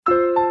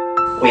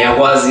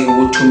uyakwazi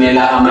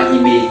ukuthumela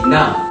ama-email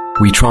now.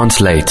 We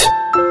translate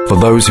for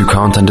those who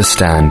can't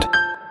understand.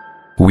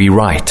 We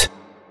write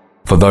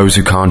for those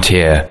who can't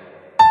hear.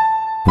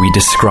 We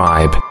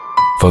describe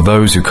for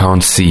those who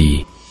can't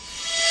see.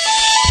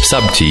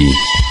 Subti,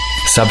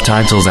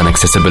 subtitles and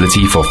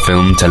accessibility for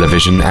film,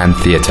 television and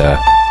theatre.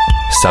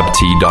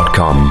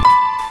 Subti.com.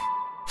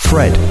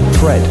 Fred.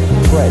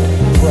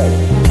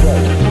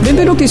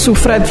 Benvenuti su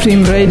Fred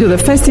Film Radio, the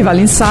Festival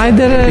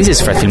Insider. This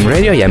is Fred Film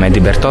Radio, I am Eddie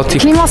Bertotti.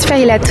 Clémence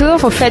Ferry-Latour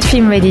pour Fred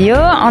Film Radio,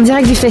 en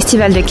direct du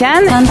Festival de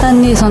Cannes. 簡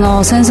単にそ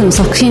のセンスの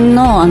作品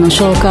の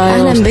紹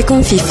介を أهلا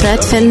بكم في Fred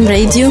Film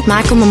Radio.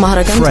 معكم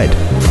مهرجان Fred,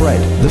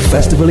 the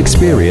festival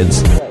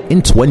experience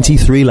in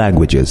 23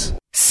 languages.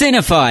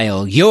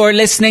 Cinephile, you're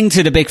listening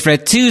to the Big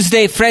Fred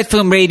Tuesday, Fred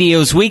Film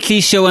Radio's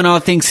weekly show on all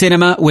things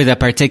cinema with a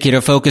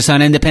particular focus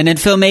on independent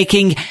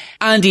filmmaking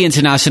and the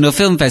international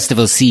film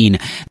festival scene.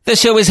 The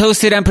show is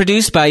hosted and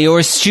produced by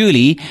yours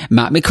truly,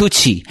 Matt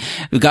Micucci.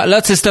 We've got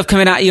lots of stuff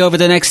coming at you over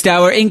the next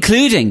hour,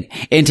 including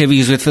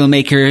interviews with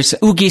filmmakers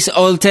Ugis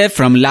Olte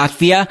from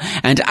Latvia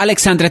and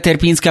Aleksandra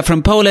Terpinska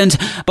from Poland,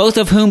 both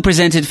of whom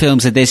presented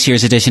films at this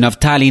year's edition of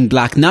Tallinn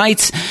Black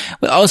Nights.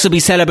 We'll also be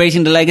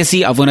celebrating the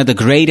legacy of one of the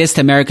greatest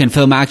American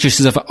film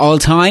actresses of all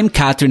time,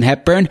 Katharine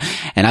Hepburn,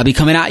 and I'll be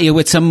coming at you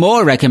with some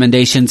more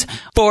recommendations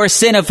for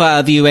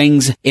cinephile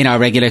viewings in our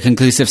regular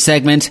conclusive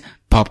segment,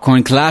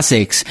 Popcorn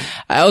Classics.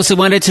 I also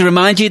wanted to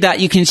remind you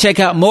that you can check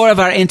out more of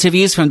our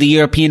interviews from the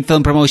European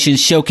Film Promotion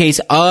Showcase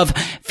of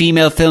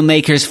female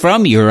filmmakers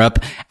from Europe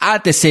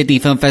at the Sydney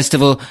Film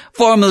Festival,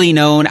 formerly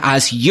known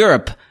as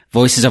Europe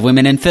Voices of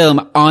Women in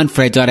Film on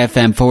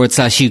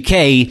fred.fm/UK,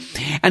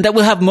 and that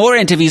we'll have more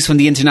interviews from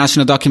the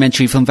International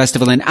Documentary Film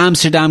Festival in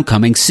Amsterdam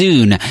coming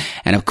soon.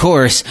 And of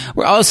course,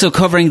 we're also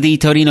covering the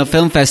Torino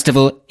Film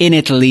Festival in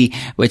Italy,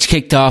 which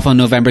kicked off on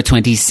November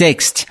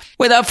 26th.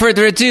 Without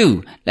further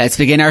ado, let's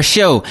begin our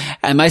show.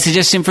 And my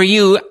suggestion for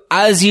you,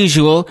 as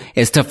usual,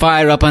 is to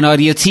fire up on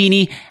Audio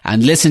Teeny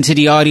and listen to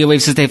the audio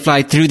waves as they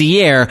fly through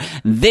the air.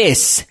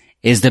 This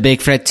is the Big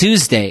Fred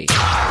Tuesday.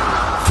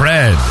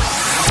 Fred.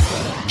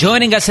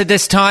 Joining us at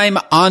this time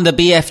on the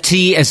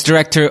BFT is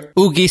director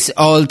Ugis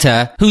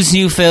Olte, whose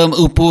new film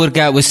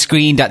Upurga was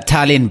screened at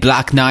Tallinn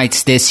Black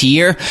Nights this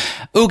year.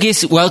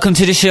 Ugis, welcome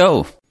to the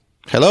show.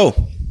 Hello.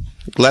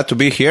 Glad to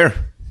be here.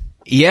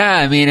 Yeah,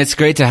 I mean, it's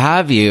great to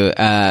have you.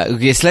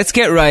 Ugis, let's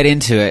get right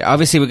into it.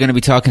 Obviously, we're going to be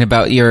talking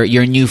about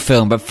your new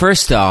film, but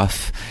first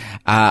off,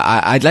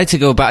 I'd like to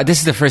go back. This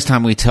is the first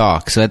time we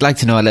talk, so I'd like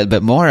to know a little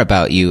bit more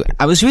about you.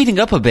 I was reading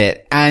up a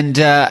bit, and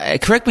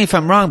correct me if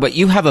I'm wrong, but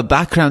you have a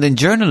background in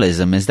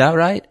journalism. Is that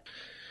right?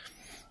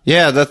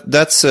 Yeah,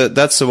 that's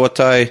what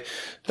I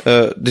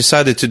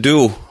decided to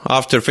do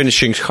after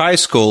finishing high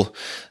school.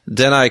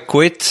 Then I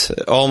quit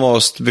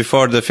almost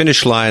before the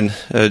finish line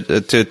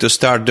to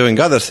start doing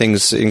other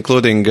things,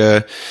 including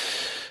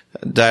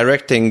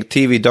directing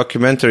TV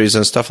documentaries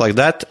and stuff like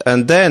that.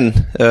 And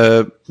then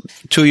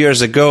 2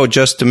 years ago,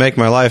 just to make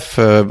my life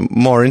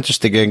more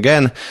interesting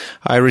again,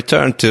 I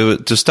returned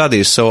to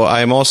studies. So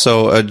I'm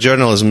also a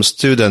journalism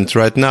student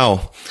right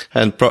now,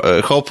 and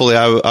hopefully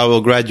I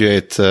will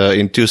graduate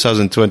in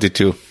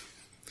 2022.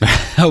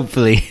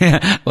 Hopefully.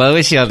 Well, I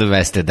wish you all the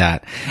best of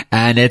that.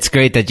 And it's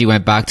great that you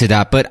went back to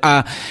that. But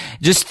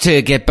just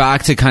to get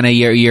back to kind of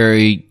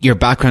your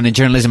background in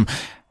journalism,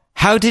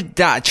 how did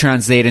that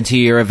translate into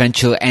your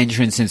eventual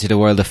entrance into the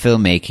world of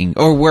filmmaking?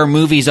 Or were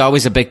movies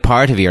always a big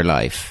part of your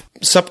life?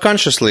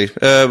 Subconsciously.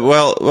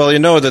 Well, you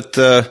know that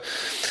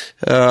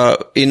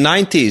in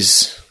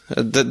 90s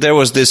there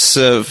was this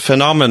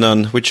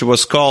phenomenon which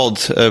was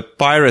called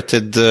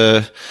pirated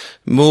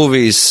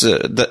movies,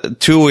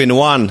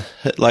 2-in-1.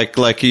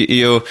 Like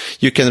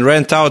you can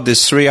rent out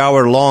this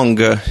 3-hour long.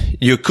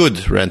 You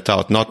could rent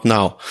out, not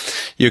now.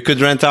 You could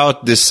rent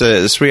out this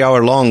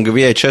 3-hour long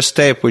VHS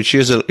tape, which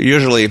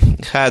usually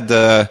had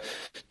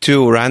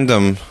 2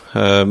 random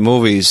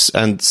movies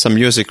and some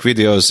music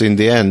videos in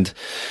the end.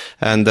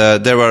 And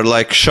there were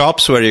like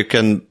shops where you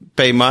can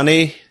pay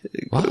money,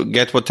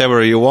 get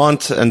whatever you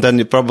want, and then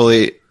you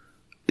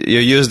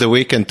use the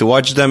weekend to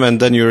watch them, and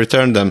then you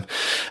return them.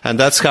 And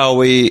that's how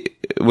we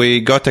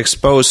got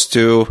exposed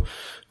to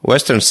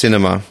Western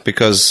cinema,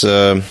 because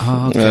but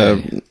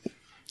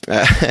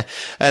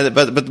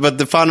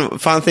the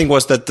fun thing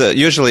was that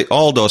usually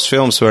all those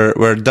films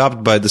were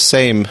dubbed by the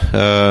same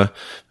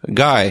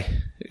guy.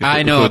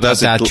 I know about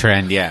that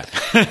trend, yeah.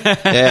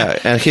 Yeah,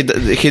 and he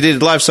did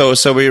it live, so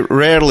we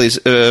rarely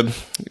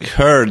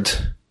heard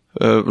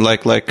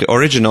like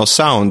original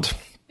sound.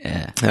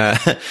 Yeah.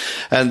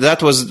 And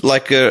that was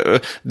like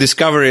a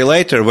discovery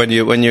later when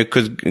you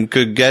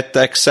could get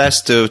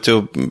access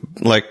to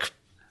like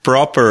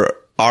proper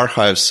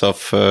archives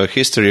of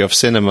history of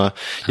cinema.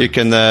 You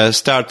can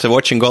start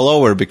watching all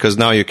over, because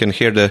now you can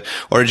hear the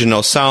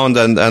original sound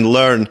and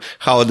learn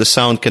how the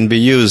sound can be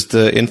used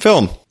in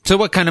film. So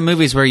what kind of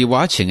movies were you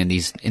watching in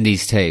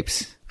these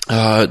tapes?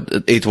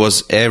 It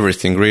was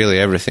everything, really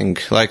everything.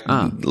 Like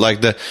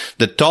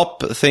the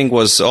top thing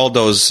was all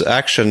those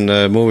action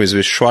movies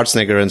with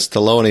Schwarzenegger and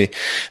Stallone.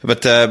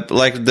 But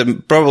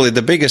probably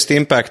the biggest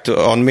impact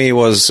on me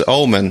was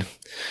Omen.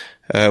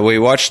 We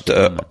watched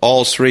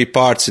all 3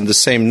 parts in the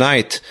same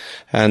night,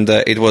 and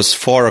it was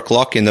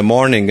 4:00 in the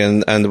morning,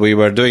 and we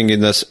were doing in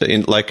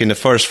the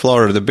first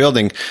floor of the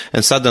building,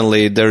 and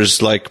suddenly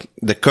there's like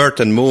the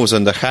curtain moves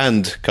and the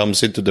hand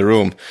comes into the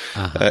room.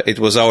 It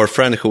was our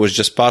friend who was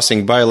just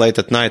passing by late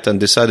at night and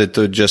decided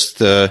to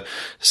just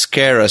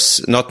scare us,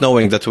 not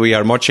knowing that we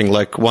are watching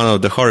like one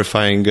of the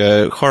horrifying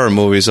horror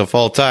movies of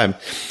all time.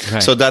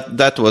 Right. So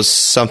that was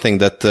something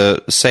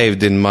that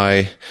saved in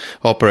my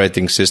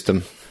operating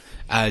system.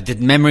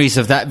 Did memories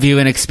of that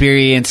viewing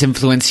experience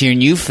influence your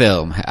new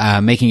film,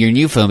 making your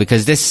new film?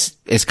 Because this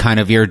is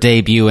kind of your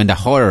debut in the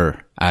horror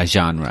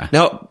genre.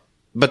 No,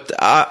 but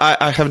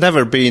I have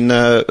never been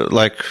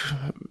like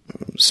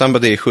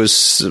somebody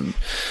who's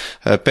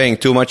paying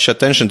too much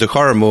attention to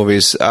horror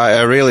movies.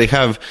 I really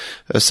have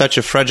such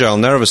a fragile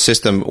nervous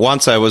system.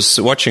 Once I was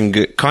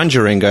watching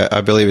Conjuring,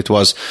 I believe it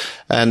was,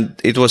 and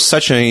it was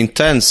such an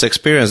intense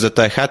experience that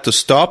I had to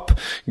stop,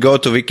 go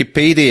to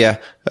Wikipedia,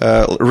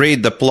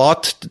 read the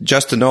plot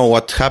just to know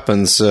what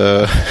happens,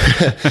 and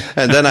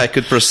then I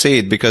could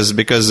proceed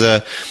because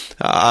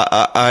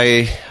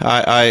I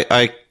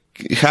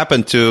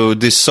happen to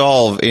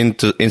dissolve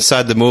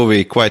inside the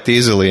movie quite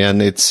easily,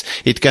 and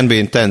it can be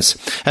intense.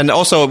 And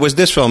also with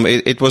this film,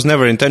 it was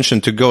never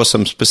intention to go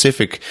some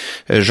specific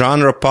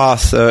genre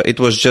path. It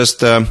was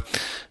just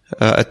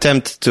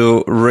attempt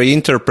to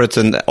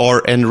reinterpret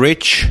or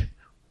enrich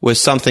with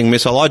something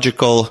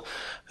mythological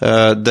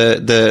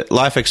the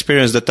life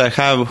experience that I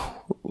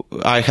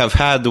have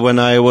had when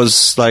I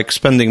was like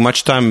spending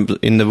much time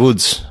in the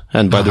woods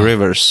and by the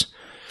rivers.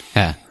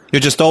 Yeah. You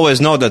just always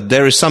know that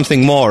there is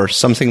something more,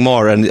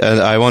 and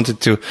I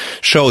wanted to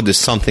show this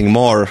something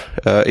more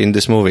in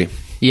this movie.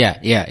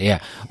 Yeah.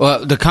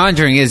 Well, The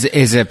Conjuring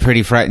is a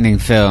pretty frightening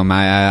film.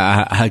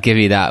 I'll give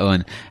you that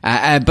one.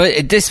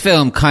 But this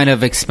film kind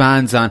of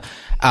expands on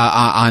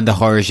the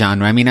horror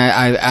genre. I mean,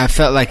 I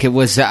felt like it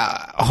was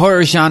a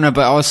horror genre,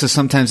 but also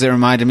sometimes it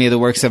reminded me of the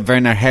works of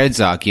Werner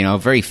Herzog,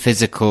 very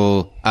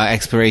physical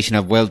exploration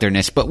of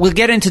wilderness. But we'll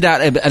get into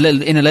that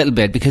in a little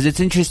bit, because it's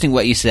interesting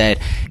what you said.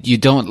 You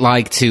don't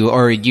like to,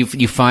 or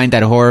you find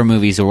that horror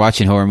movies or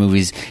watching horror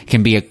movies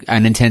can be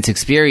an intense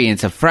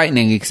experience, a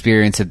frightening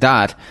experience at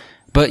that.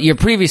 But your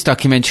previous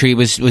documentary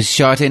was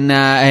shot in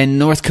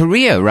North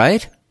Korea,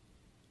 right?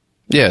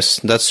 Yes,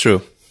 that's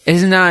true.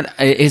 Isn't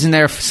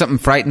there something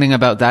frightening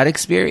about that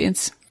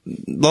experience?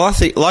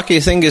 The lucky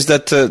thing is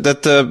that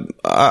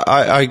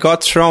I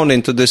got thrown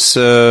into this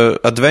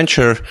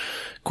adventure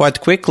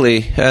quite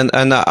quickly, and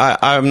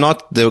I'm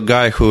not the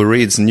guy who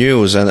reads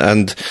news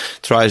and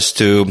tries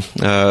to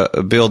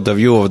build the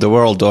view of the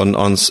world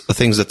on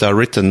things that are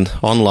written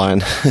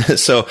online.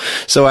 So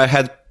I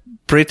had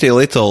pretty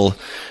little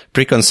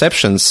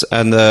preconceptions,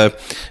 and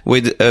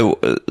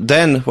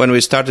then when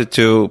we started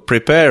to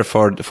prepare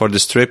for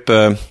this trip,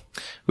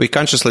 we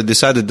consciously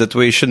decided that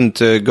we shouldn't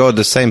go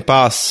the same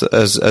path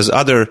as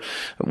other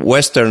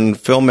Western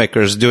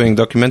filmmakers doing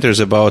documentaries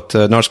about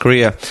North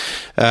Korea,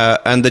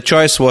 and the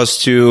choice was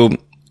to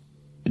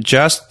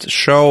just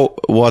show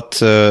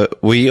what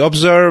we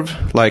observe,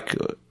 like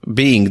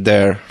being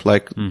there,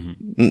 like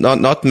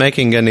not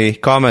making any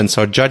comments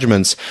or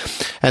judgments,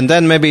 and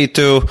then maybe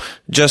to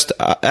just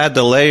add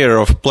a layer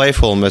of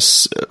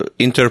playfulness,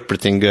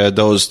 interpreting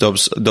those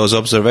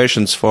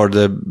observations for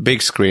the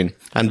big screen,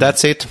 and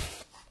that's it.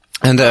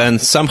 And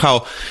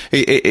somehow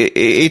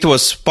it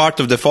was part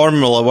of the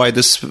formula why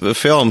this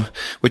film,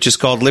 which is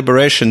called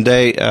Liberation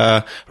Day,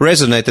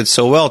 resonated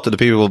so well to the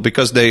people,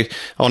 because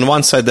on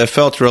one side they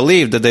felt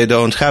relieved that they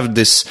don't have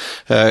this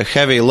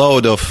heavy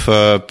load of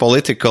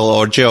political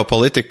or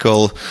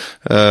geopolitical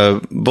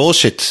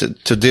bullshit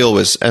to deal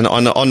with, and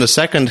on the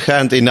second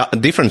hand, in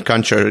different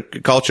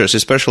cultures,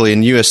 especially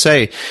in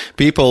USA,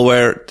 people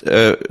were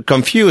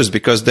confused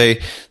because they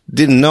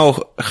didn't know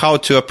how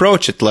to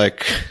approach it.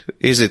 Like,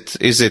 is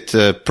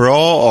it pro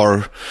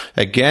or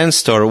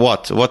against, or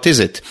what is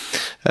it?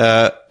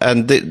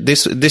 And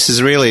this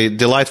is really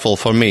delightful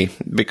for me,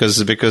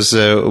 because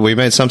we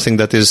made something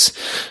that is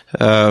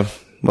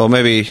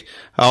maybe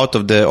out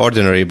of the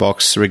ordinary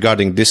box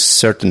regarding this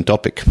certain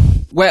topic.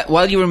 Well,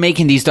 while you were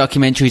making these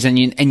documentaries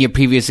and your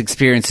previous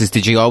experiences,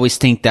 did you always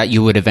think that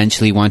you would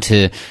eventually want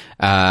to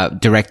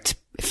direct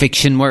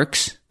fiction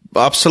works?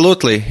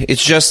 Absolutely.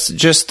 It's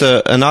just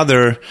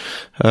another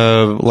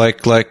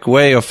like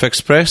way of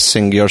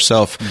expressing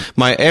yourself.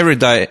 My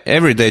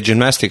everyday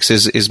gymnastics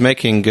is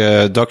making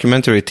a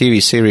documentary TV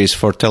series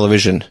for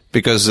television,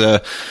 because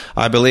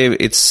I believe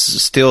it's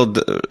still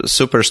the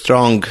super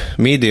strong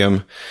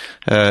medium.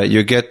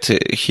 You get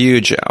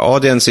huge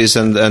audiences,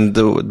 and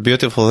the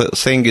beautiful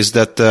thing is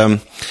that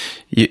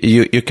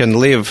you can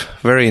live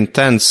very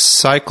intense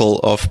cycle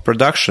of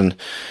production.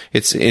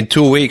 It's in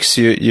 2 weeks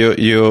you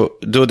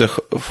do the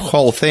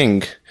whole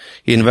thing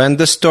invent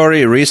the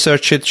story,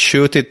 research it,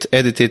 shoot it,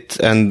 edit it,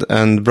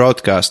 and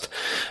broadcast.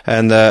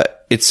 And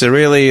it's a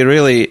really,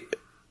 really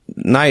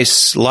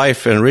nice,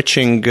 life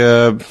enriching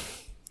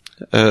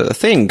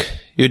thing.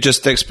 You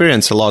just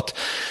experience a lot.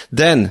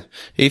 Then,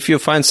 if you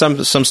find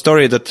some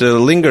story that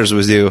lingers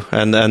with you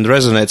and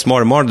resonates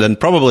more and more, then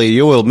probably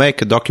you will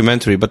make a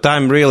documentary. But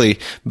I'm really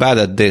bad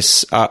at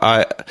this.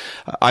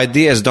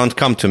 Ideas don't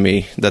come to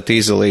me that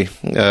easily.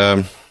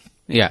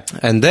 Yeah.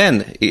 And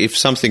then, if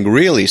something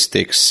really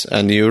sticks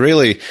and you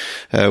really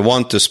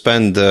want to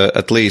spend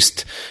at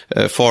least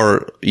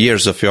 4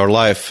 years of your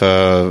life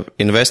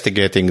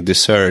investigating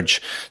this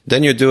urge,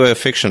 then you do a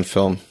fiction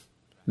film.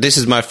 This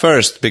is my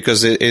first,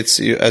 because it's,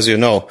 as you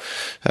know,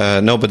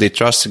 nobody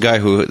trusts a guy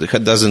who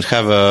doesn't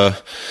have a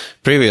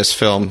previous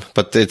film,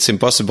 but it's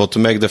impossible to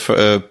make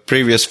the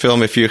previous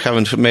film if you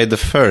haven't made the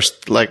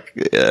first.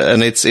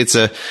 And it's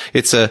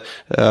a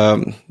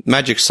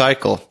magic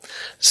cycle.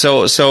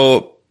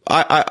 So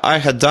I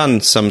had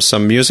done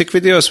some music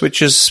videos,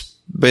 which is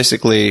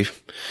basically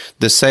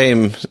the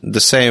same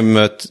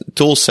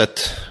tool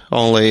set,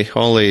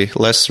 only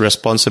less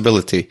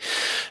responsibility.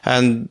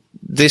 And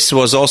this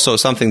was also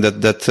something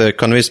that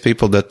convinced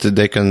people that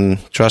they can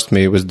trust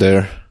me with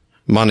their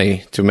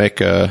money to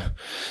make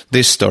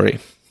this story.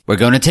 We're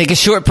going to take a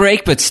short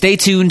break, but stay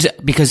tuned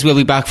because we'll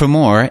be back for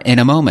more in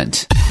a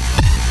moment.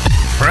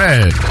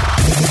 Fred.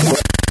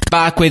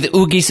 Back with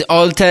Ugis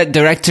Olta,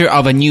 director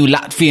of a new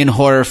Latvian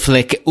horror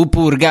flick,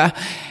 Upurga.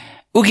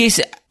 Ugis,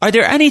 are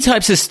there any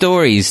types of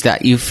stories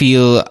that you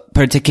feel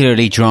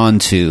particularly drawn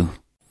to?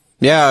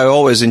 Yeah, I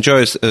always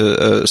enjoy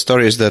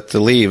stories that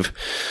leave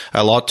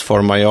a lot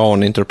for my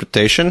own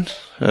interpretation.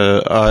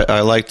 I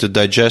like to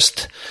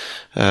digest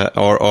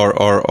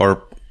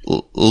or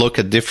look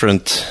at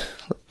different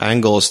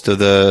angles to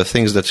the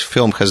things that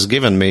film has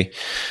given me.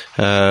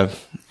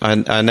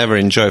 I never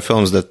enjoy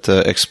films that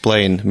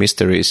explain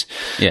mysteries.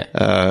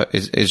 Yeah,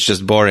 it's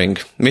just boring.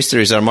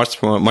 Mysteries are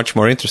much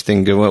more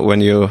interesting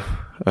when you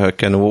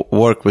can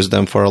work with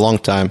them for a long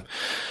time.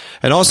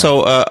 And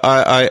also,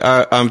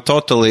 I'm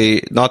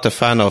totally not a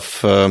fan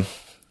of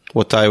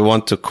what I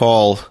want to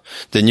call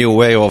the new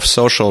wave of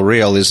social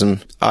realism.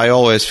 I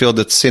always feel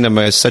that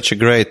cinema is such a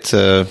great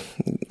art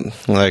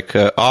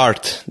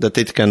that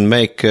it can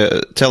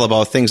tell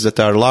about things that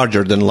are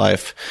larger than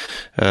life.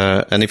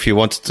 And if you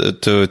want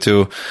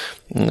to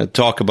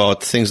talk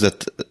about things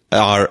that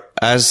are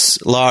as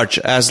large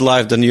as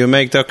life, then you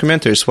make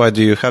documentaries. Why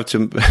do you have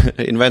to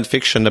invent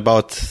fiction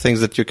about things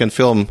that you can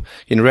film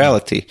in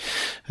reality?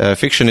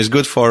 Fiction is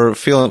good for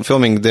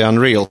filming the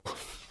unreal.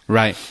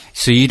 Right.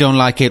 So you don't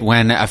like it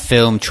when a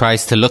film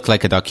tries to look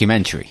like a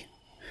documentary?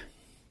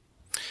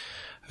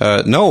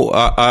 No,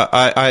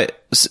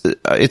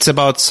 it's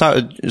about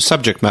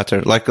subject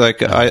matter.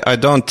 I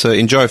don't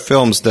enjoy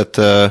films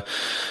that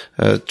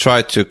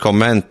try to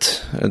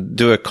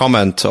do a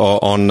comment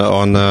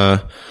on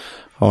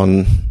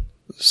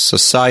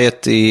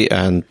society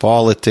and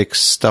politics,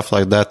 stuff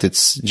like that.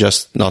 It's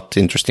just not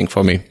interesting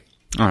for me.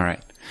 All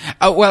right.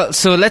 Well,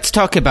 so let's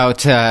talk about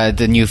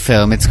the new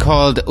film. It's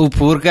called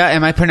Upurga.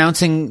 Am I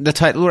pronouncing the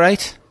title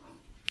right?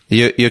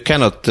 You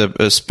cannot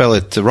spell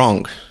it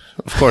wrong.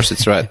 Of course,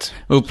 it's right.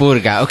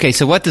 Upurga. Okay,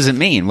 so what does it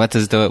mean? What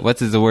does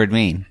the word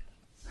mean?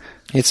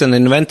 It's an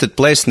invented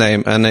place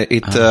name, and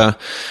it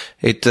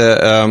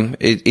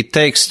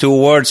takes two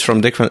words from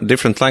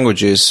different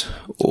languages.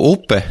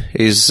 Upe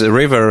is a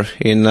river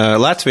in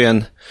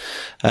Latvian,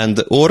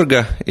 and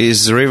Urga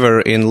is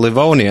river in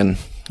Livonian,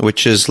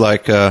 which is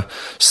like a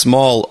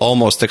small,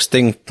 almost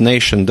extinct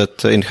nation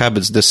that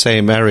inhabits the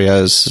same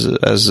area as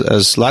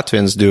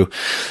Latvians do.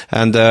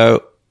 And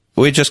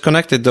we just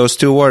connected those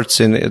two words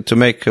to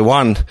make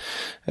one.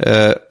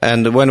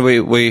 And when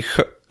we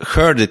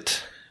heard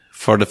it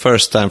for the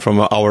first time from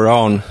our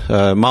own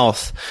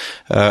mouth,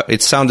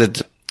 it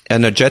sounded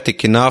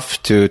energetic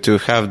enough to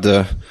have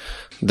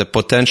the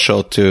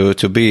potential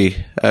to be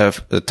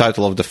the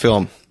title of the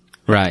film.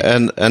 Right.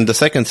 And the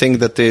second thing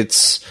that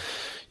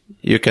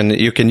you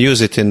can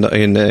use it in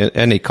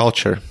any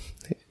culture.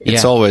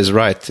 It's always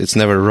right. It's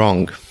never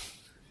wrong.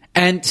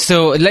 And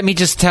so let me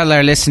just tell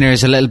our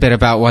listeners a little bit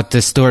about what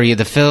the story of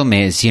the film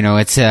is. You know,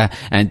 it's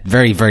and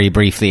very, very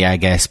briefly, I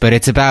guess, but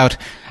it's about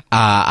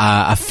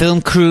a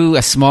film crew,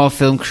 a small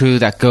film crew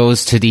that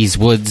goes to these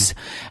woods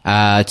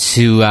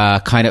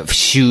to kind of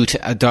shoot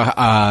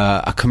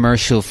a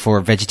commercial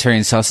for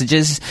vegetarian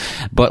sausages.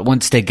 But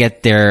once they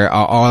get there,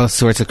 all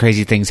sorts of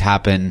crazy things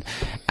happen,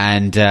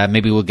 and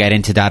maybe we'll get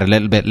into that a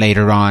little bit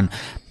later on.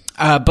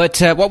 But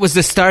what was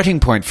the starting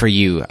point for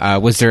you?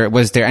 Was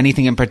there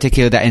anything in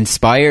particular that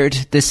inspired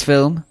this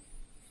film?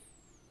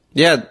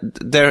 Yeah,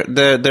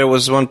 there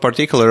was one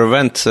particular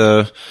event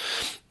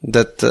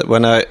that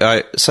when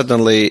I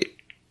suddenly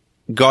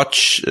got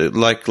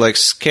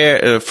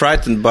scared,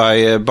 frightened by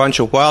a bunch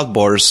of wild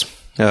boars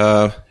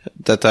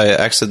that I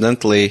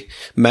accidentally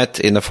met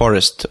in a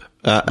forest,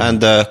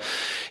 and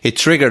it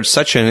triggered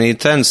such an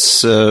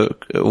intense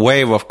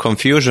wave of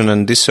confusion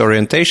and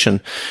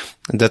disorientation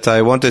that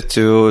I wanted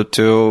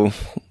to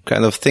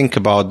kind of think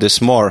about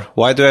this more.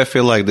 Why do I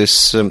feel like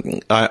this?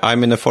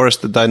 I'm in a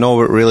forest that I know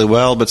really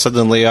well, but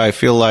suddenly I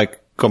feel like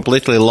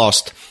completely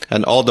lost,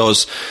 and all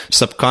those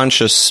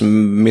subconscious,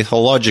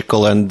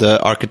 mythological, and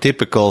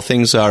archetypical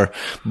things are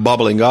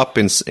bubbling up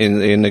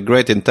in a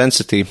great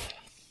intensity.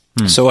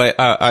 So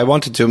I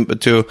wanted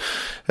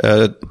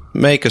to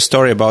make a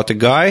story about a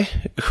guy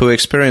who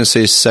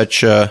experiences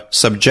such a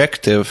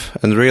subjective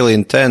and really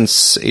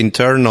intense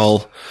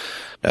internal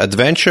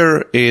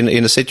adventure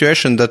in a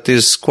situation that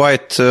is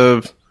quite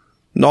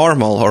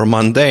normal or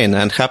mundane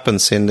and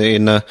happens in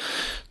a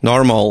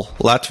normal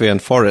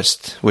Latvian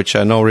forest, which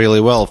I know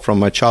really well from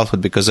my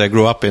childhood because I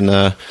grew up in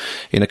a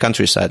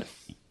countryside.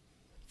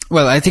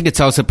 Well, I think it's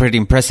also pretty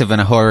impressive when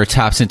a horror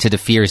taps into the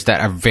fears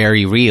that are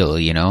very real,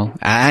 you know?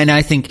 And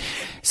I think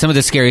some of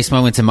the scariest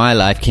moments in my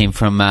life came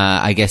from,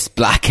 I guess,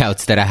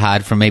 blackouts that I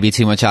had from maybe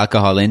too much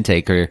alcohol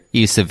intake or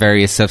use of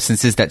various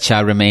substances that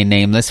shall remain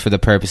nameless for the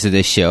purpose of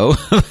this show.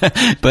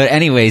 But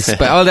anyways,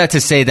 but all that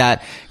to say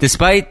that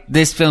despite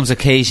this film's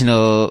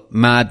occasional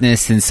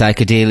madness and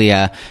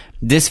psychedelia,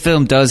 this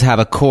film does have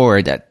a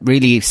core that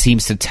really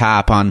seems to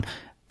tap on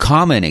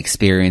common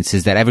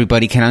experiences that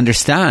everybody can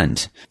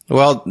understand.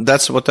 Well,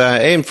 that's what I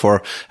aim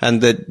for.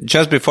 And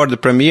just before the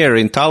premiere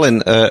in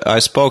Tallinn, I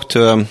spoke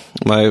to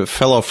my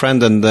fellow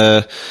friend and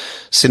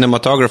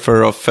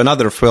cinematographer of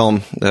another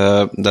film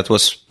that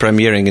was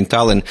premiering in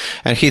Tallinn.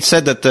 And he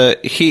said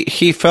that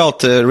he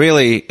felt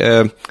really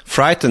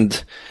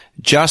frightened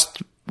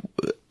just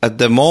at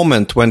the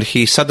moment when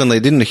he suddenly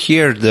didn't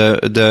hear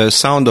the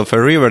sound of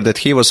a river that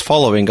he was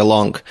following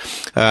along.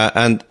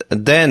 And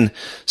then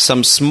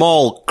some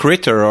small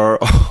critter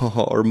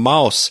or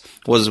mouse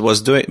was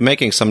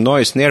making some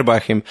noise nearby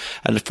him.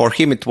 And for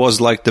him, it was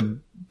like the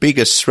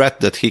biggest threat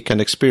that he can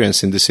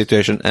experience in this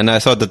situation. And I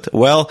thought that,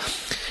 well,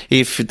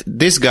 if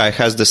this guy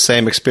has the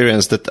same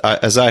experience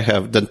as I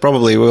have, then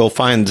probably we'll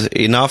find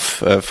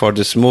enough for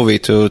this movie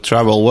to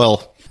travel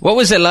well. What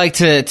was it like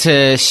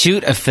to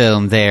shoot a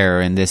film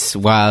there in this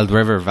wild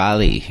river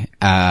valley?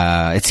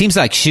 It seems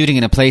like shooting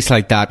in a place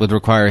like that would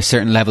require a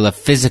certain level of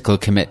physical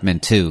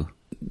commitment too.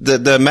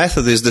 The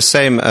method is the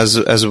same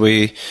as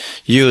we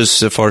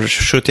use for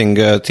shooting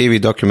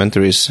TV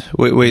documentaries.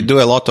 We do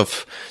a lot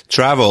of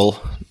travel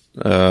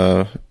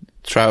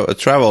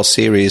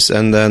series,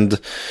 and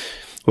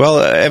well,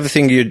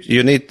 everything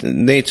you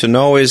need to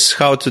know is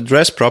how to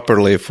dress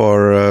properly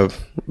for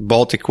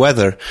Baltic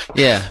weather.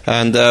 Yeah,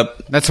 and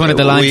that's one of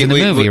the lines in the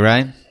movie,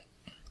 right?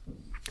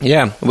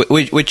 Yeah,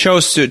 we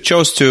chose to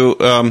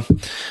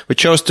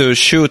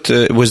shoot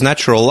with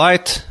natural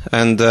light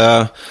and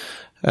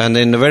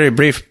in a very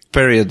brief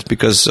period,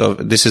 because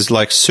this is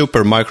like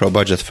super micro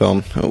budget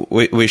film.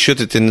 We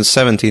shoot it in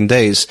 17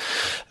 days,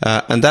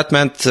 and that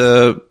meant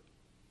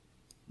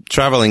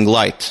traveling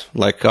light.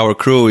 Like our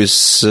crew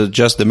is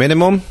just the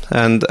minimum,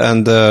 and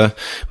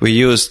we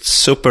used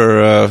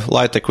super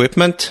light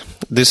equipment.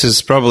 This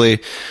is probably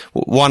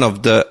one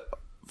of the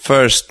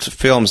first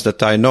films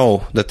that I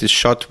know that is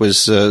shot with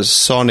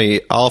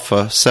Sony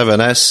Alpha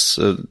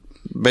 7S,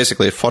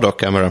 basically a photo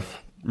camera.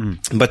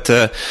 But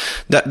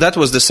that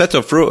was the set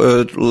of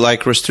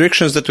like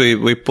restrictions that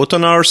we put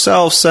on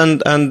ourselves,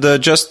 and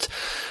just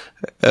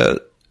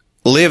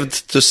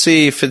lived to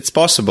see if it's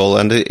possible,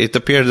 and it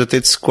appeared that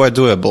it's quite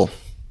doable.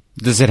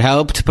 Does it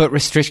help to put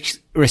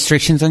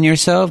restrictions on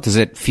yourself? Does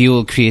it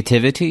fuel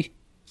creativity?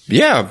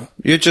 Yeah,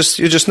 you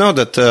just know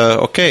that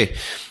okay,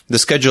 the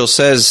schedule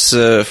says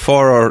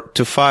 4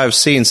 to 5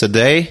 scenes a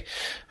day,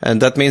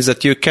 and that means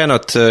that you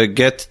cannot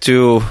get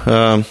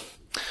to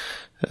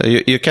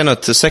you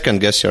cannot second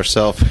guess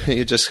yourself.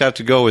 You just have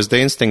to go with the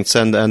instincts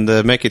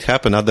and make it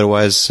happen.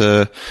 Otherwise,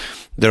 there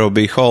will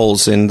be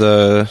holes in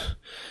the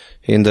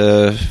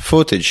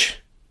footage.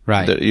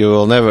 Right. That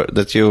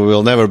you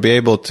will never be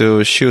able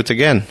to shoot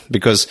again,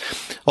 because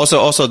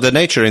also the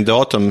nature in the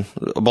autumn,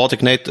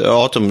 Baltic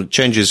autumn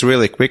changes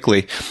really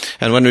quickly.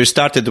 And when we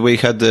started, we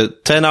had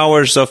 10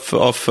 hours of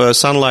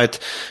sunlight.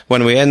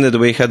 When we ended,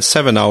 we had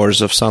 7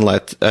 hours of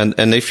sunlight.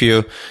 And if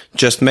you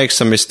just make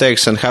some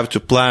mistakes and have to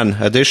plan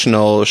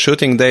additional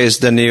shooting days,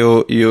 then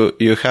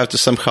you have to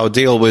somehow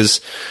deal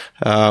with,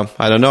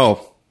 I don't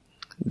know,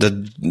 that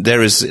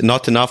there is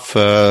not enough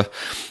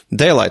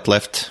daylight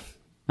left.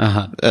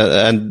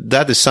 And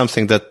that is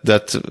something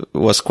that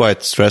was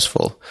quite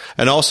stressful.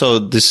 And also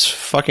this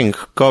fucking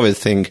COVID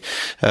thing,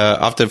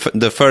 after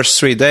the first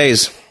 3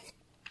 days,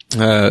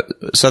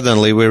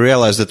 suddenly we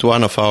realized that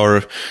one of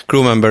our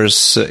crew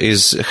members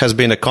has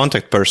been a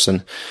contact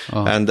person.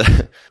 Oh. And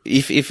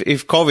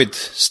if COVID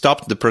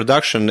stopped the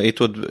production, it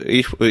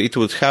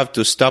would have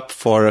to stop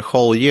for a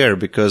whole year,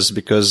 because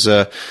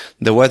the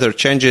weather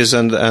changes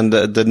and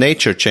the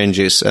nature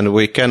changes, and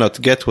we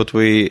cannot get what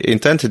we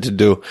intended to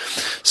do.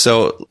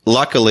 So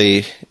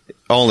luckily,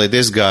 only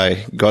this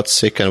guy got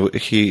sick and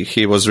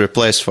he was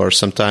replaced for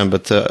some time,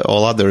 but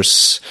all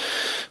others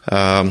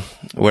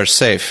were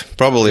safe,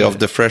 probably of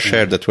the fresh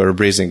air that we're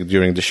breathing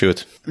during the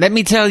shoot. Let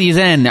me tell you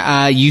then,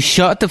 you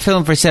shot the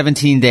film for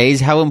 17 days.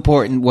 How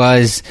important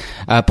was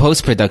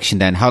post-production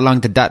then? How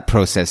long did that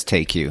process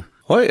take you?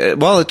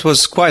 Well, it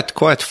was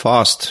quite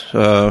fast.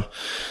 I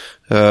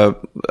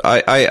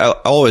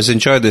always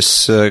enjoy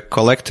this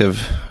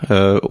collective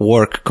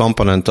work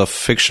component of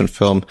fiction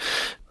film.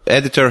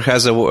 Editor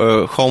has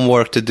a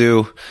homework to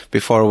do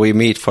before we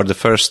meet for the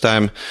first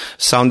time.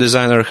 Sound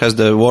designer has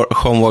the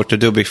homework to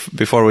do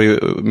before we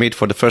meet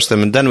for the first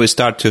time, and then we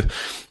start to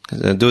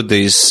do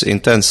these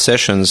intense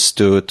sessions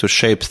to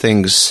shape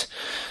things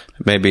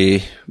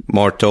maybe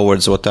more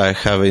towards what I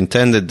have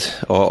intended,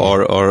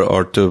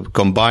 or to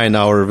combine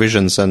our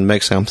visions and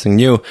make something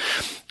new.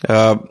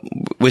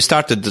 We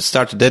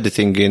started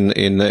editing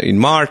in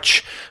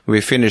March.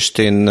 We finished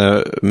in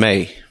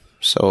May.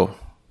 So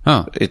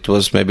it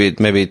was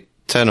maybe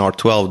 10 or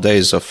 12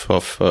 days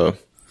of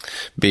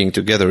being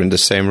together in the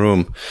same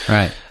room.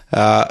 Right.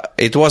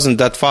 It wasn't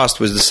that fast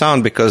with the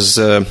sound because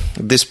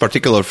this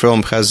particular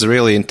film has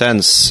really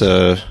intense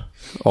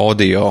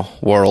audio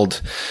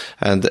world,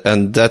 and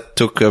that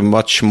took a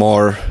much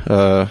more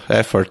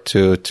effort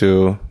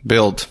to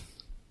build.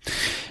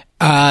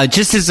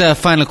 Just as a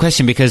final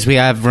question, because we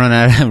have run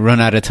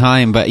out of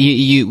time, but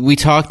we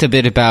talked a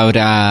bit about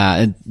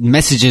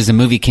messages a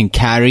movie can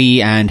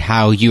carry and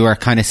how you are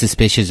kind of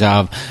suspicious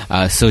of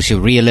social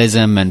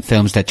realism and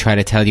films that try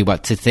to tell you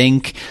what to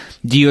think.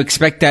 Do you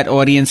expect that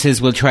audiences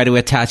will try to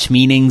attach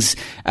meanings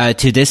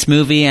to this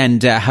movie,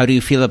 and how do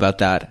you feel about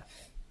that?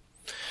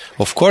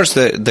 Of course,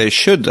 they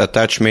should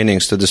attach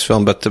meanings to this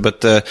film, but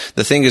the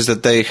thing is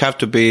that they have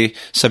to be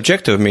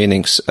subjective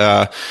meanings.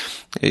 The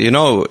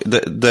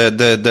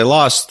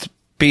last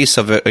piece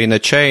in a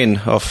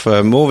chain of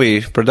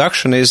movie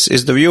production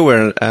is the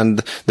viewer,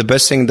 and the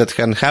best thing that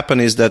can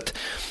happen is that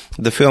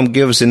the film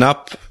gives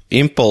enough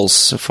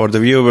impulse for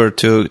the viewer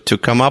to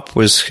come up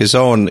with his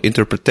own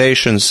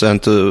interpretations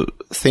and to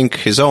think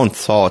his own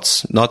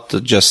thoughts, not to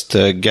just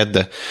get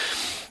the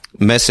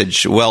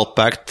message well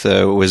packed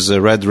with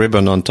a red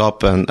ribbon on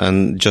top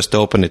and just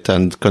open it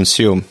and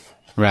consume.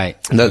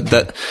 Right.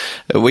 That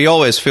we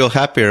always feel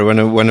happier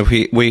when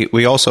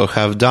we also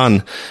have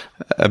done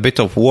a bit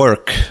of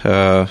work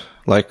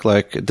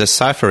like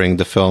deciphering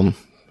the film.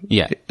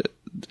 Yeah.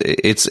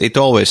 It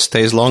always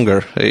stays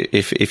longer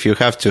if you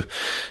have to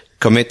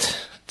commit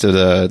to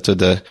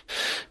the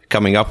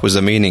coming up with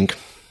a meaning.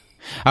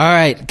 All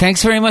right.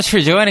 Thanks very much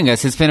for joining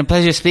us. It's been a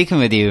pleasure speaking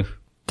with you.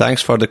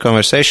 Thanks for the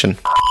conversation.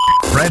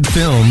 Fred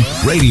Film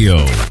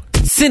Radio.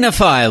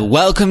 Cinephile,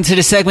 welcome to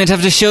the segment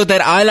of the show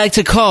that I like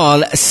to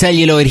call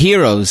Celluloid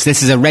Heroes.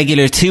 This is a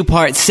regular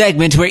two-part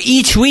segment where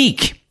each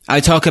week I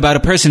talk about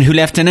a person who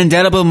left an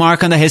indelible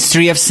mark on the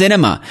history of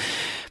cinema.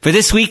 For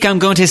this week, I'm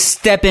going to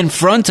step in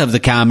front of the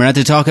camera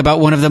to talk about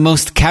one of the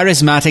most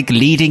charismatic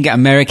leading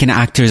American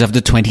actors of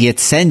the 20th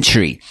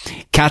century,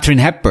 Katharine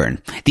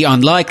Hepburn, the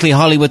unlikely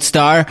Hollywood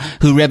star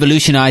who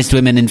revolutionized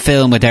women in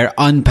film with her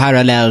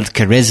unparalleled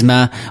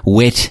charisma,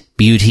 wit,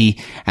 beauty,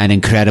 and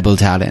incredible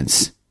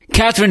talents.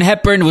 Katharine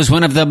Hepburn was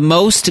one of the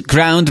most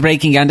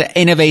groundbreaking and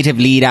innovative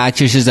lead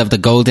actresses of the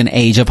golden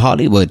age of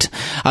Hollywood.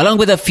 Along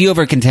with a few of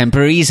her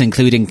contemporaries,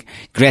 including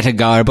Greta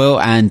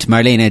Garbo and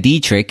Marlene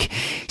Dietrich,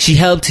 she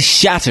helped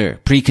shatter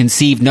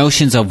preconceived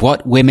notions of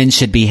what women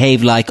should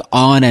behave like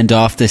on and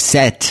off the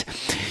set.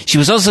 She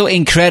was also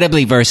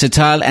incredibly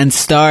versatile and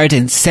starred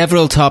in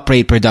several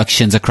top-rate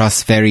productions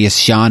across various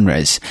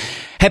genres.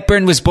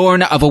 Hepburn was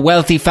born of a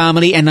wealthy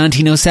family in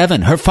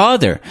 1907. Her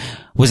father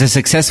was a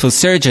successful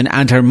surgeon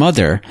and her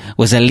mother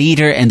was a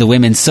leader in the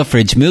women's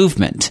suffrage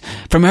movement.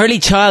 From early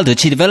childhood,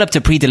 she developed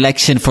a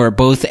predilection for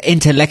both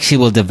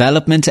intellectual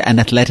development and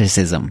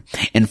athleticism.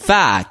 In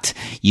fact,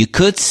 you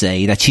could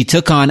say that she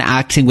took on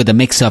acting with a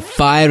mix of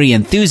fiery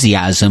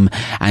enthusiasm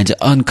and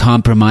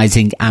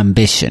uncompromising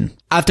ambition.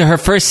 After her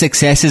first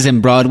successes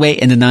in Broadway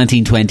in the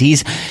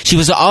 1920s, she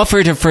was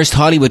offered her first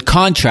Hollywood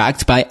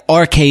contract by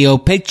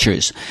RKO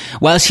Pictures.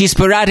 While she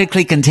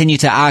sporadically continued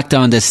to act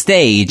on the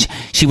stage,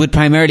 she would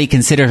primarily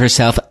consider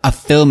herself a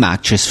film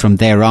actress from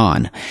there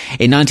on.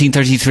 In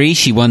 1933,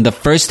 she won the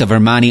first of her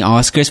many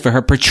Oscars for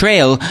her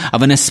portrayal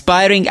of an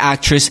aspiring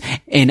actress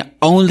in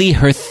only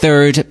her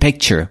third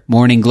picture,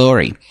 Morning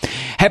Glory.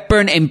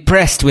 Hepburn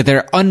impressed with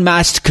her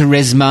unmatched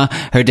charisma,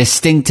 her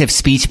distinctive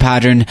speech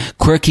pattern,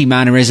 quirky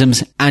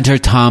mannerisms, and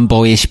her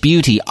tomboyish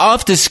beauty.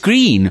 Off the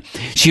screen,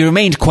 she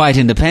remained quite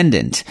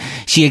independent.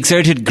 She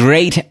exerted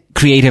great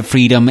creative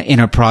freedom in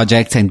her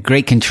projects and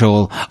great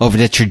control over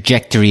the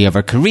trajectory of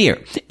her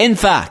career. In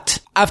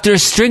fact, After a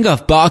string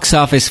of box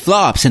office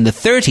flops in the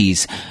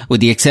 30s, with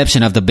the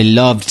exception of the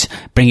beloved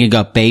Bringing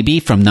Up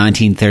Baby from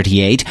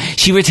 1938,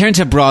 she returned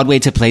to Broadway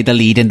to play the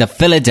lead in The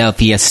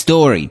Philadelphia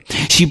Story.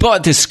 She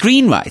bought the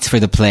screen rights for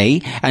the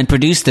play and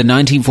produced the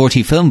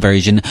 1940 film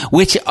version,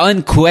 which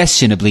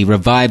unquestionably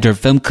revived her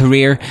film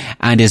career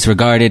and is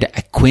regarded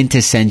a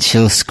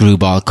quintessential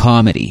screwball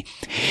comedy.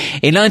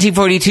 In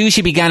 1942,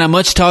 she began a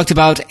much talked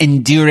about,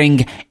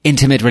 enduring,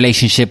 intimate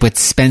relationship with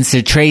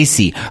Spencer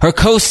Tracy, her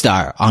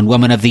co-star on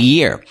Woman of the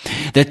Year.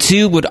 The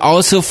two would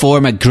also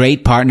form a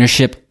great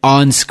partnership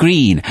on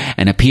screen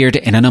and appeared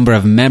in a number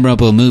of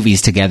memorable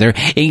movies together,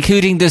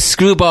 including the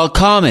screwball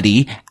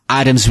comedy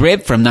Adam's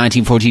Rib from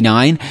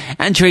 1949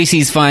 and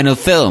Tracy's final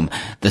film,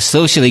 the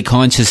socially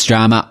conscious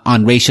drama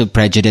on racial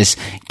prejudice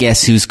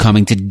Guess Who's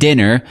Coming to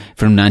Dinner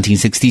from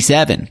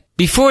 1967.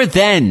 Before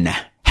then,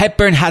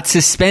 Hepburn had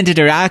suspended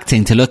her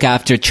acting to look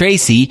after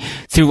Tracy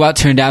through what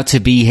turned out to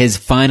be his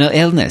final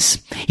illness.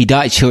 He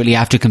died shortly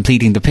after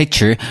completing the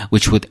picture,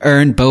 which would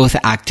earn both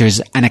actors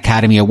an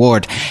Academy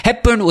Award.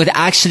 Hepburn would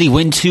actually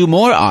win 2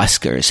 more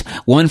Oscars,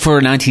 one for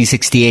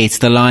 1968's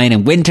The Lion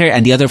in Winter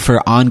and the other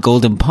for On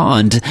Golden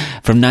Pond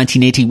from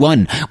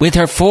 1981. With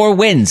her 4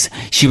 wins,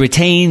 she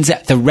retains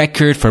the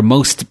record for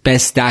most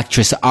Best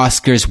Actress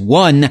Oscars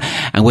won,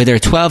 and with her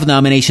 12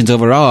 nominations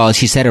overall,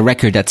 she set a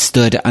record that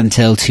stood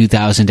until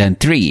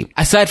 2003.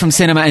 Aside from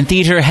cinema and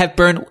theatre,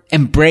 Hepburn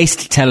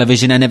embraced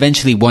television and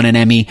eventually won an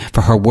Emmy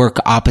for her work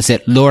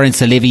opposite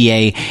Laurence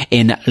Olivier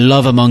in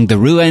Love Among the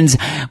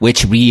Ruins,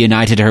 which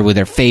reunited her with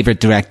her favourite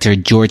director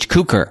George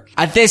Cukor.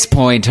 At this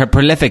point, her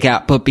prolific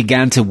output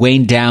began to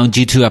wane down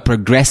due to a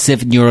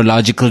progressive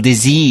neurological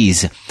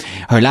disease.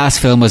 Her last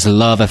film was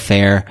Love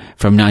Affair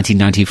from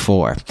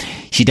 1994.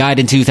 She died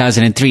in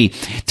 2003.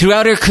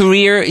 Throughout her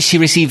career, she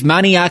received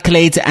many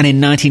accolades, and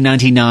in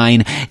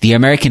 1999, the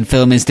American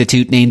Film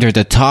Institute named her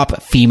the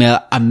top female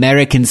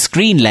American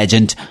screen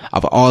legend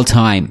of all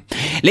time.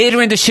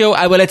 Later in the show,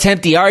 I will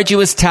attempt the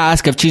arduous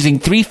task of choosing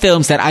 3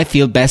 films that I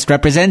feel best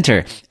represent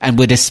her, and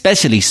would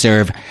especially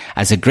serve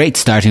as a great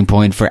starting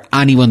point for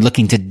anyone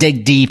looking to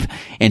dig deep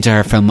into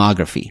her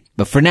filmography.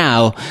 But for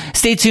now,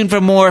 stay tuned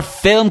for more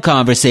film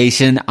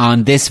conversation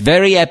on this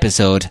very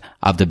episode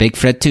of the Big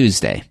Fred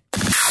Tuesday.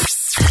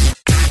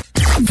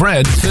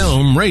 Fred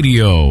Film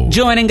Radio.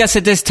 Joining us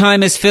at this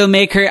time is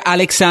filmmaker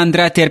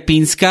Aleksandra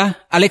Terpinska.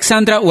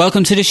 Aleksandra,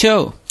 welcome to the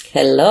show.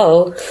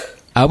 Hello.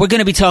 We're going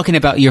to be talking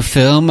about your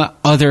film,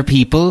 Other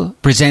People,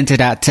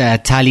 presented at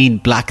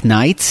Tallinn Black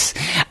Nights.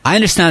 I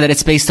understand that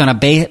it's based on a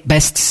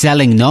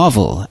best-selling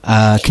novel.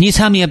 Can you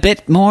tell me a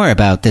bit more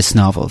about this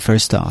novel,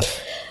 first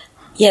off?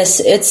 Yes,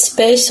 it's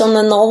based on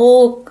a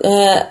novel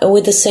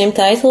with the same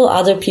title,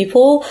 Other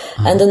People,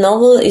 and the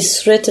novel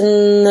is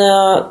written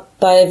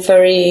by a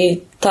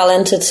very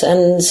talented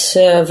and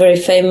very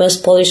famous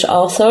Polish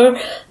author,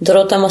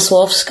 Dorota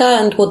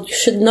Masłowska. And what you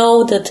should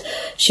know that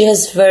she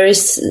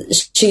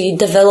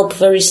developed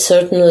very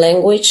certain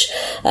language,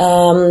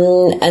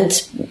 and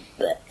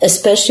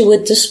especially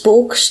with this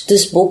book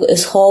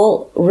is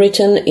whole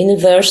written in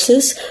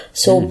verses.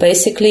 So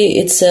basically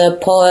it's a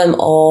poem,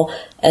 or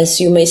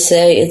as you may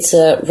say, it's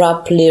a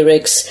rap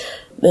lyrics.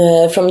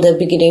 From the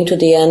beginning to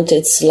the end,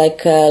 it's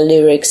like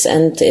lyrics,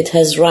 and it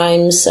has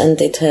rhymes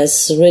and it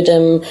has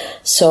rhythm.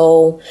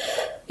 So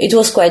it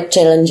was quite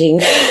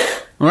challenging.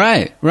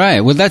 Right.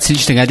 Well, that's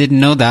interesting. I didn't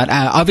know that.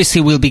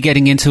 Obviously, we'll be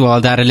getting into all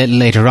that a little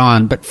later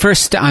on. But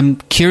first, I'm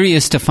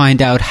curious to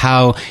find out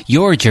how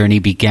your journey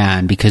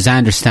began, because I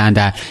understand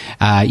that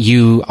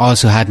you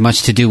also had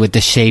much to do with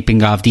the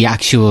shaping of the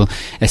actual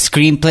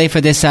screenplay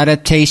for this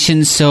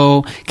adaptation.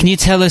 So can you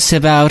tell us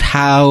about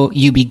how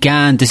you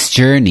began this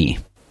journey?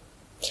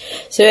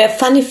 So a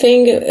funny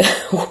thing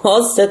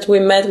was that we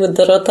met with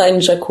Dorota in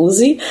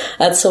Jacuzzi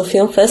at some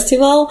film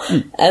festival,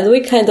 and we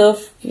kind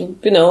of,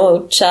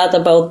 chat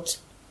about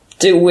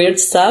the weird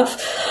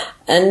stuff.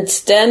 And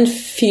then a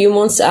few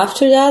months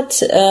after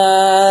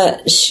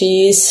that,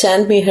 she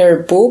sent me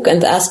her book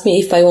and asked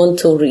me if I want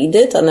to read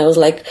it. And I was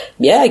like,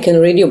 yeah, I can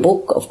read your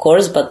book, of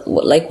course, but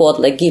like what?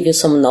 Like give you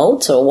some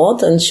notes or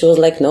what? And she was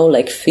like, no,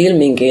 like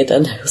filming it.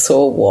 And I was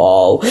so,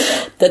 wow,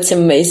 that's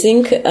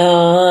amazing.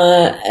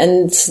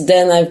 And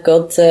then I've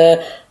got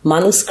the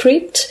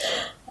manuscript.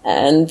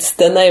 And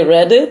then I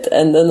read it,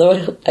 and then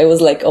I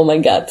was like, oh my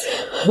God,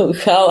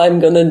 how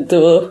I'm going to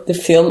do the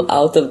film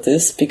out of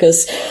this?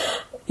 Because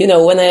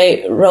when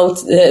I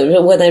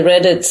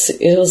read it,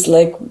 it was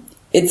like,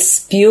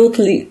 it's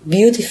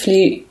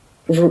beautifully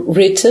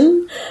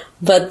written,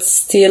 but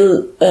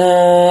still,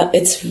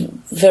 it's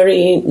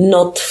very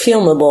not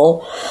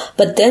filmable.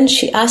 But then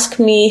she asked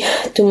me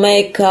to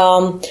make,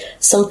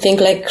 something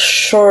like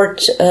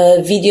short,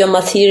 video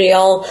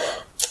material,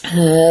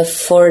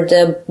 for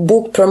the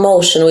book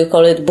promotion. We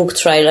call it book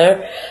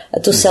trailer,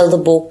 to sell the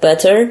book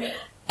better.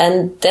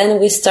 And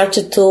then we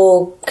started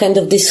to kind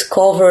of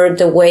discover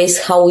the ways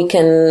how we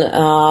can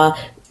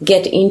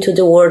get into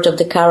the world of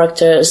the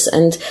characters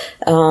and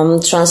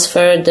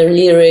transfer the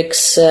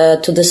lyrics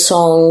to the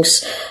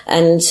songs.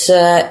 And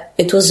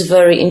it was a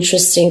very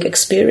interesting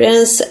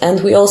experience.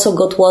 And we also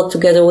got work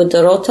together with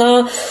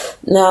Dorota.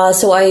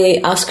 So I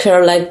asked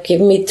her, like,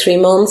 give me 3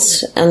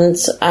 months and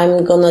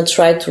I'm gonna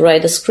try to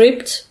write a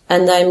script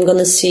and I'm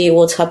gonna see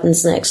what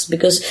happens next,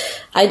 because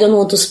I don't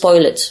want to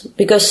spoil it,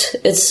 because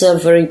it's a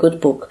very good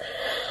book.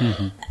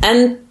 Mm-hmm.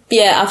 And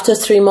yeah, after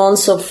 3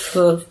 months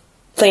of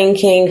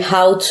thinking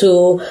how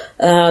to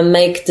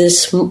make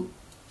this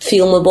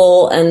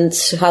filmable and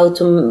how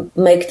to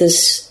make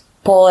this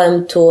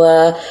poem to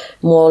a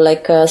more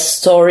like a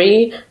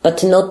story,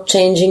 but not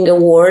changing the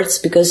words,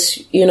 because,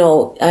 you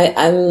know,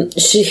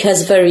 she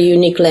has very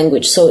unique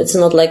language, so it's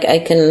not like I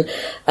can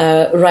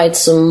write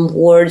some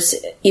words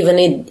even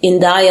in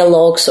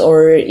dialogues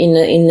or in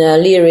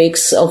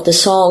lyrics of the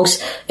songs.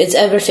 It's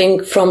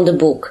everything from the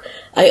book.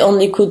 I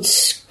only could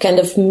kind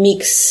of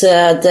mix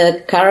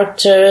the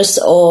characters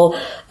or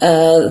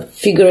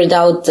figure it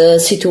out the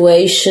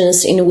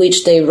situations in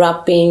which they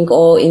rapping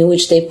or in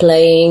which they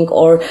playing,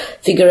 or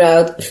figure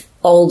out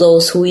all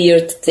those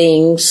weird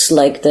things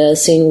like the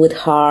scene with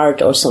heart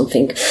or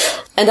something.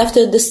 And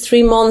after this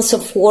 3 months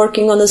of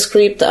working on the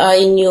script,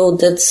 I knew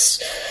that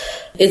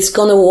it's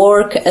gonna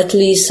work at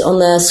least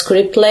on a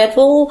script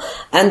level.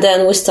 And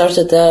then we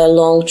started a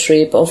long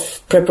trip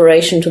of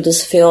preparation to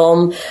this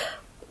film,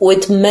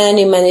 with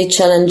many, many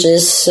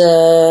challenges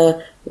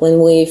when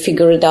we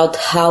figured out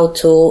how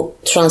to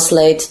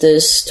translate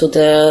this to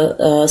the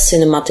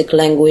cinematic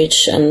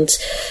language and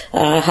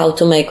how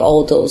to make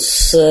all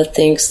those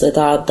things that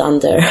are done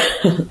there.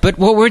 But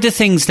what were the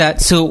things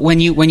that, so when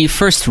you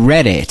first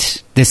read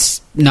it,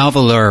 this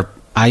novel, or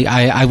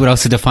I would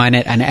also define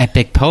it an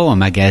epic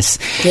poem, I guess.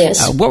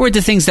 Yes. What were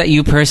the things that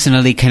you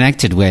personally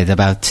connected with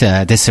about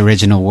this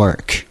original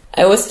work?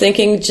 I was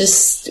thinking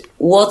just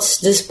what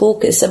this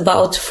book is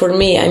about for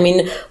me. I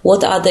mean,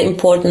 what are the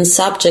important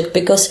subjects?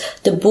 Because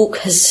the book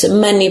has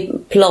many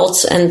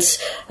plots, and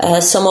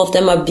some of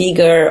them are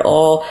bigger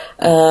or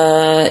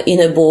in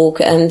a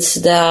book, and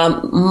there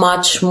are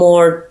much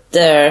more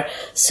there.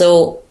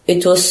 So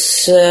it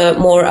was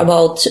more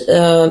about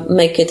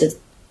make it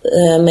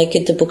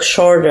the book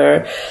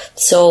shorter.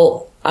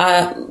 So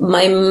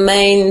my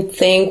main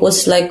thing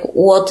was like,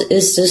 what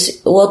is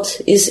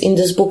in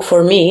this book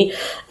for me?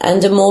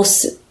 And the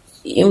most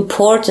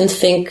important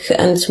thing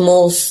and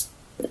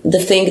the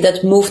thing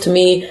that moved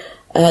me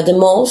the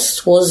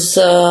most was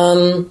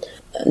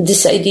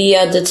this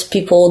idea that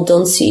people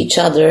don't see each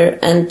other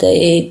and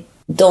they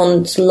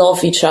don't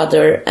love each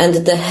other,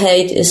 and the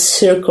hate is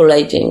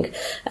circulating,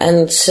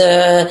 and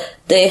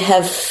they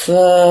have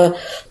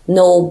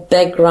no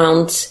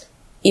background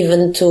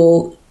even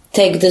to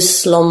take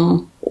this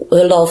love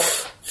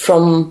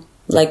from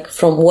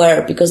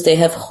where, because they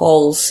have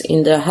holes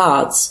in their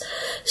hearts.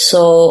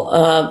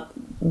 So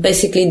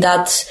basically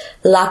that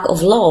lack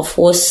of love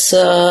was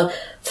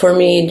for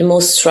me the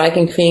most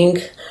striking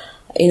thing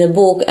in a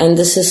book, and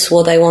this is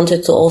what I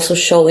wanted to also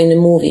show in the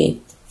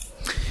movie.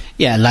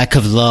 Yeah, lack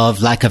of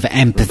love, lack of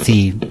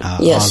empathy,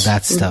 yes. All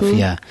that stuff, Mm-hmm.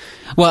 yeah.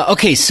 Well,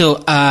 okay,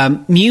 so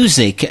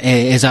music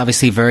is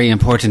obviously very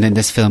important in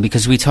this film,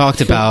 because we talked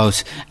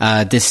about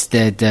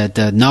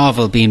the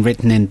novel being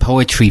written in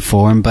poetry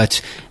form,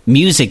 but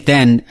music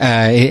then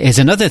is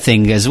another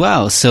thing as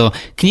well. So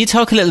can you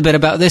talk a little bit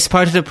about this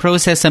part of the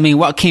process? I mean,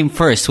 what came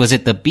first? Was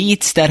it the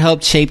beats that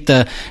helped shape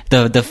the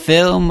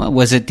film?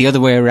 Was it the other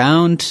way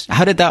around?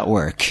 How did that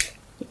work?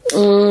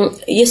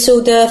 Yes,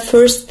 so the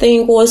first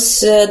thing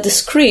was the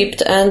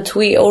script, and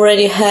we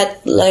already had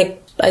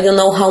I don't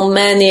know how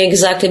many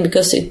exactly,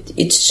 because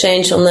it's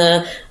changed on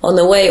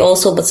the way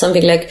also, but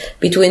something like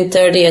between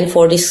 30 and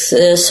 40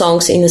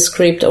 songs in the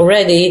script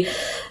already.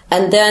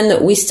 And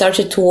then we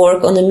started to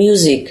work on the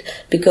music,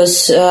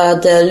 because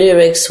the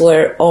lyrics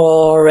were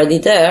already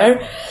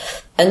there.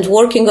 And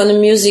working on the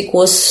music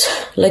was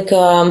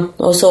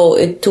also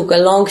it took a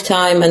long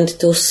time, and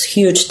it was a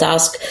huge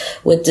task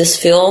with this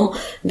film,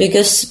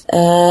 because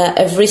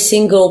every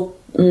single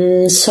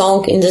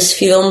song in this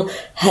film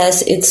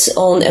has its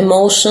own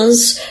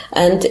emotions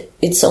and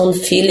its own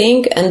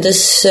feeling, and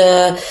this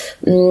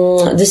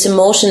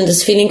emotion,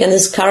 this feeling, and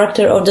this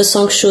character of the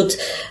song should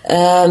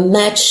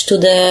match to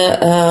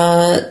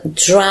the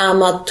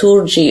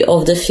dramaturgy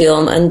of the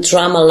film and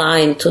drama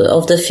line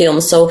of the film.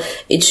 So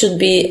it should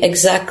be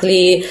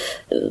exactly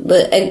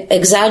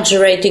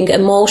exaggerating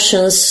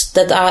emotions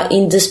that are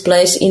in this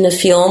place in a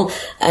film,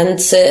 and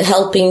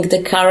helping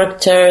the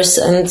characters,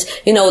 and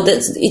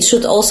that it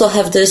should also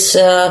have this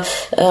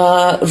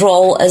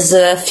role as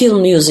a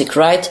film music,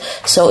 right?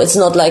 So it's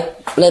not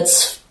like,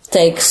 let's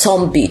take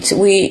some beat.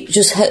 We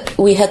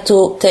had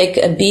to take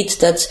a beat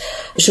that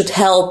should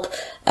help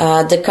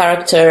the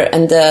character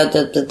and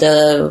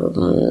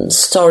the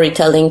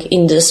storytelling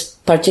in this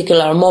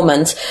particular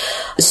moment.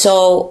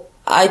 So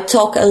I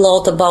talk a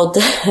lot about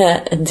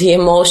the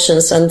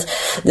emotions and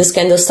this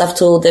kind of stuff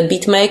to the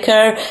beat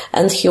maker,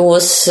 and he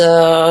was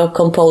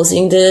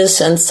composing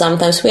this, and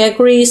sometimes we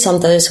agree,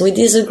 sometimes we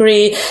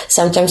disagree,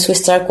 sometimes we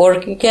start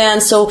working again.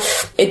 So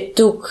it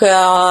took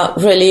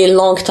really a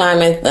long time.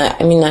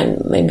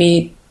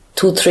 Maybe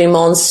 2-3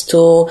 months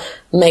to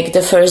make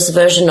the first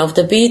version of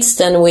the beats.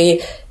 Then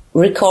we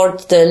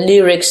record the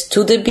lyrics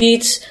to the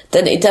beats.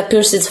 Then it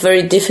appears it's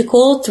very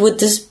difficult with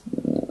these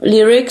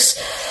lyrics.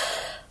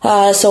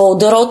 So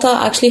Dorota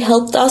actually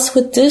helped us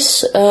with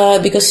this,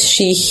 because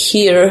she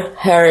hear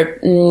her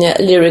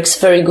lyrics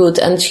very good,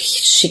 and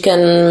she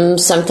can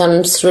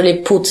sometimes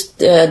really put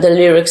the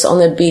lyrics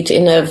on a beat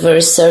in a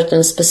very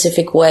certain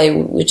specific way,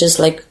 which is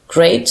like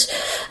great.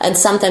 And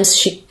sometimes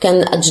she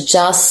could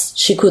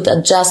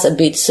adjust a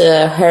bit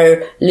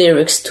her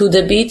lyrics to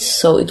the beat.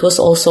 So it was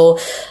also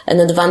an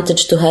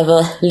advantage to have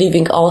a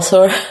living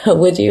author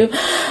with you.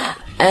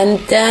 And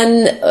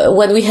then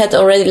when we had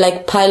already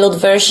like pilot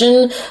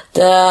version,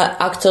 the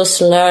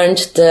actors learned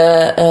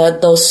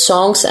those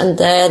songs, and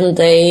then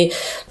they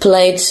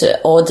played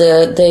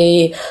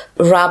they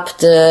rapped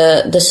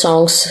the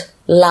songs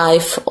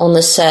live on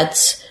a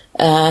set,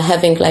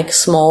 having like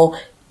small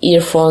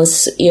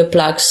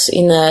earplugs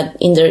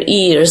in their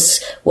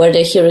ears where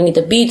they're hearing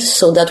the beat,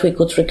 so that we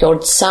could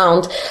record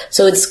sound.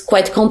 So it's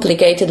quite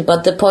complicated,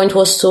 but the point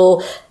was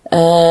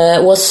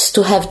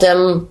to have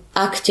them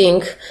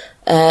acting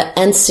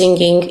and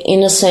singing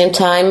in the same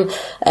time,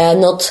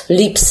 not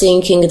lip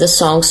syncing the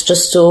songs,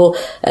 just to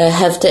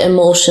have the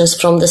emotions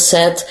from the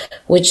set,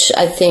 which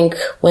I think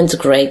went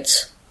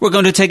great. We're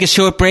going to take a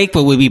short break,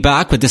 but we'll be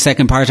back with the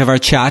second part of our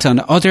chat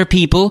on Other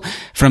People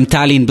from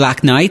Tallinn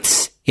Black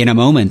Knights in a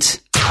moment.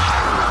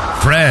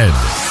 Fred.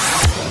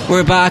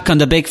 We're back on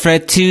the Big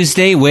Fred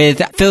Tuesday with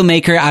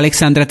filmmaker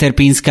Alexandra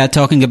Terpinska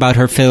talking about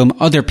her film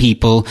Other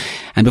People.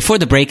 And before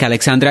the break,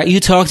 Alexandra, you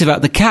talked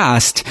about the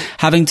cast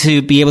having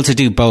to be able to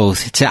do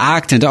both, to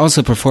act and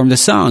also perform the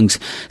songs.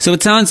 So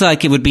it sounds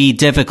like it would be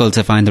difficult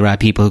to find the right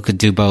people who could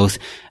do both.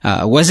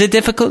 Was it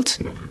difficult?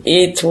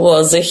 It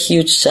was a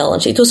huge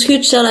challenge. It was a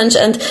huge challenge,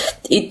 and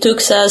it took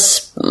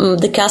us,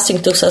 the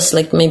casting took us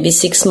like maybe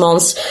 6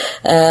 months.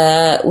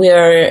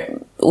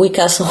 We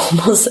cast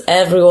almost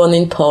everyone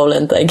in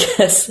Poland, I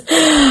guess.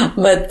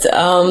 But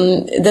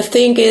the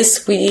thing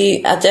is,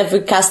 at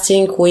every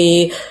casting,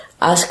 we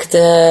ask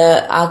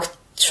the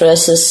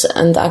actresses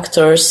and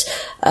actors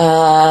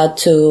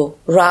to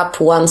rap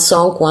one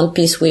song, one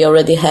piece we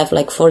already have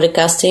like for the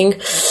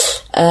casting,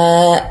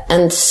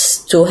 and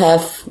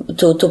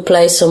to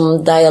play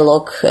some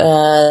dialogue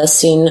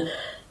scene,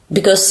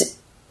 because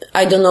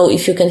I don't know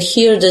if you can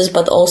hear this,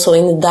 but also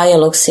in the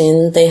dialogue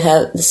scene, they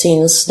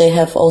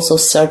have also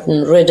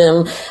certain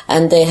rhythm,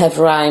 and they have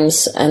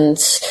rhymes, and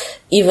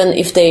even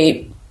if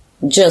they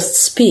just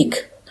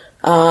speak,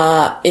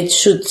 it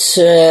should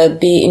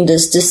be in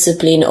this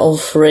discipline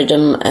of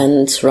rhythm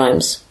and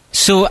rhymes.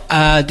 So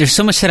there's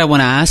so much that I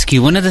want to ask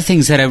you. One of the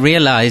things that I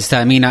realized,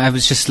 I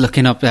was just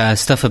looking up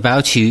stuff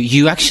about you.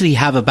 You actually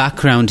have a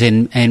background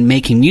in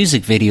making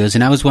music videos,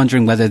 and I was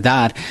wondering whether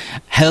that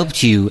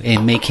helped you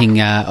in making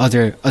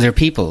other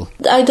people.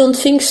 I don't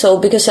think so,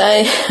 because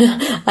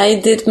I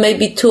did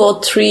maybe 2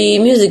 or 3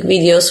 music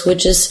videos,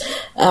 which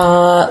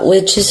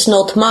is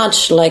not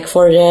much like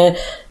for the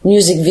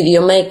music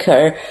video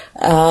maker.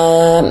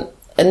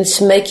 And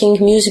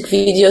making music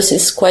videos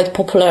is quite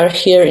popular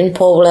here in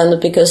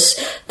Poland, because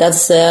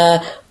that's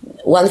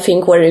one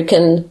thing where you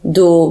can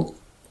do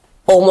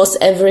almost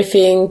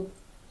everything.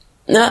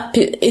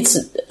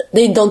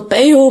 They don't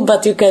pay you,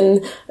 but you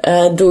can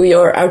do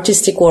your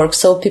artistic work.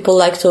 So people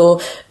like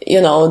to,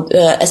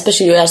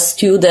 especially you are a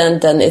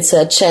student, and it's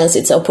a chance,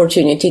 it's an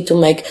opportunity to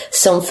make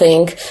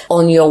something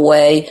on your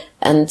way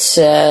and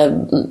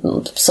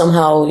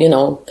somehow,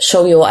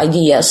 show your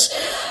ideas.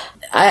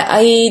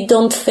 I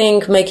don't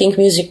think making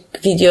music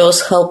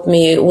videos helped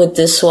me with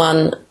this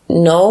one.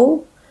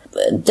 No.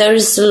 There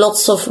is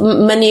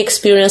many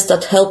experience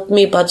that helped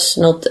me, but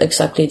not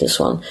exactly this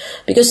one.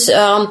 Because,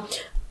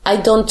 I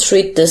don't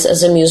treat this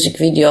as a music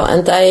video,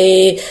 and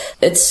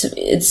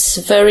it's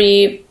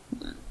very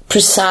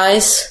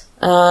precise,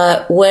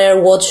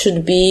 where what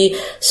should be.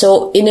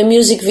 So in a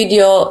music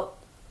video,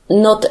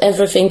 not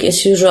everything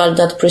is usual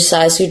that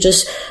precise. You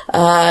just,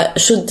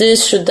 shoot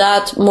this, shoot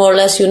that, more or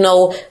less,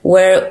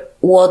 where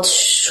what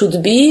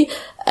should be,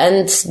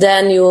 and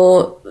then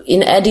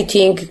in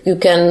editing you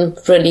can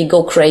really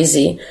go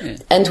crazy. Yeah.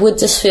 And with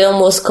this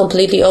film was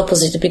completely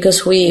opposite,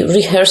 because we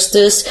rehearsed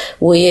this,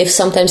 we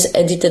sometimes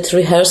edited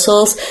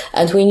rehearsals,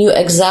 and we knew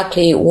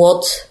exactly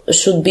what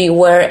should be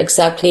where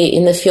exactly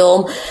in the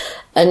film.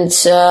 And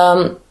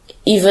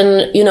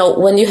even,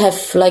 when you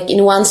have, like,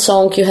 in one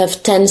song you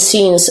have 10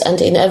 scenes, and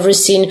in every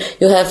scene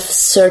you have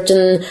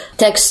certain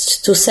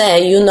text to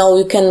say,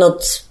 you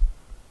cannot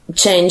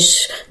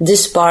change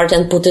this part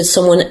and put it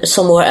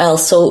somewhere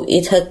else. So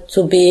it had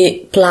to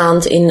be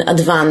planned in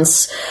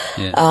advance.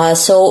 Yeah.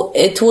 So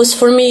it was,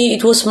 for me,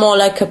 it was more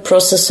like a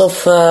process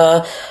of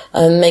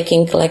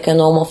making like a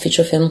normal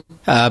feature film.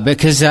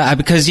 Because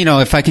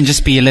if I can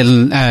just be a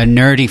little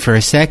nerdy for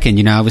a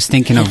second, I was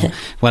thinking of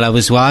while I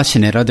was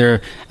watching it,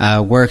 other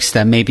works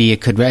that maybe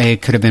it could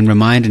have been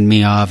reminding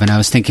me of, and I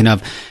was thinking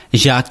of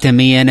Jacques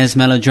Demy and his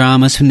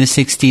melodramas from the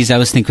 60s. I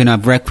was thinking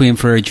of Requiem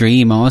for a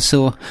Dream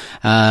also,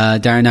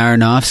 Darren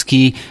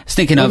Aronofsky. I was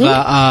thinking of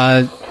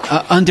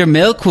Under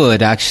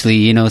Milkwood,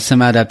 actually,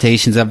 some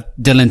adaptations of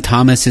Dylan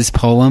Thomas's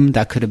poem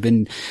that could have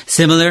been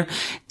similar.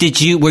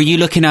 Were you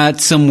looking at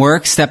some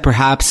works that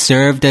perhaps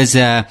served as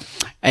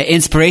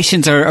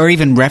inspirations or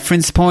even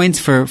reference points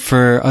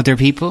for other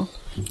people?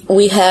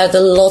 We had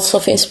lots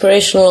of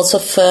inspiration, lots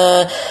of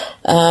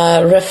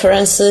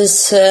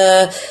references.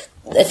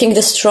 I think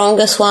the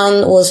strongest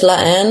one was La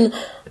Haine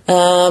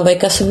by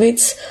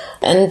Kassovitz,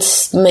 and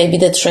maybe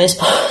the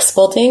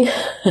Trainspotting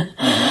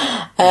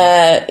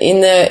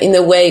in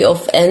a way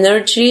of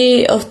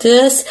energy of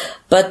this.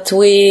 But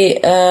we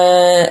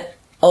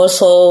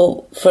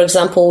also, for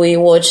example, we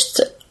watched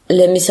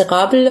Les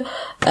Misérables,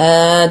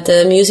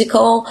 the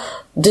musical.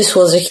 This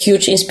was a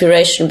huge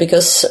inspiration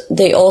because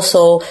they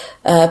also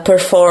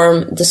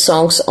perform the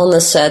songs on the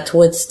set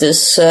with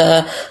this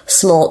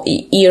small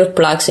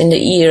earplugs in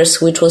the ears,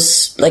 which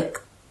was like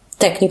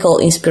technical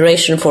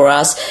inspiration for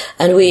us.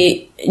 And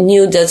we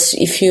knew that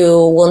if you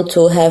want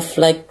to have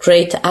like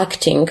great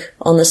acting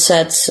on the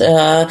set,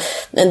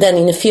 and then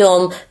in a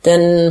film,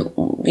 then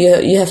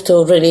you have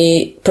to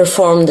really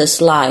perform this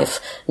live,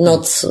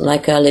 not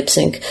like a lip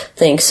sync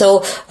thing.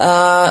 So,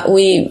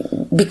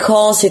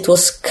 because it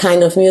was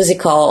kind of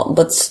musical,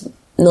 but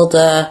not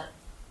a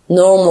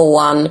normal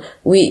one,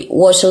 we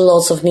watched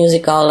lots of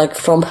musical, like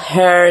from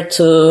Hair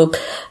to,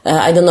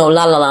 La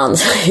La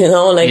Land,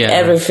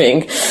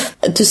 everything,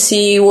 to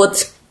see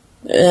what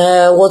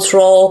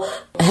role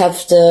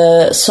have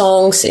the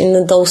songs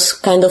in those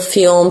kind of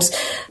films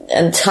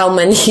and how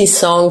many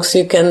songs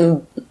you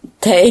can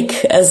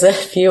take as a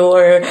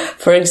viewer,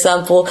 for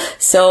example.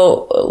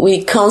 So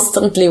we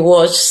constantly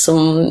watch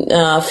some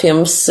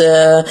films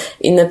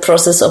in the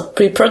process of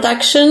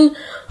pre-production,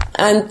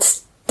 and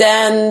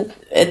then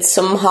it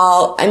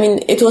somehow,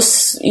 it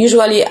was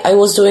usually I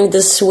was doing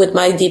this with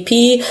my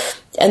DP,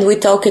 and we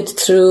talk it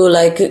through,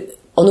 like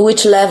on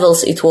which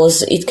levels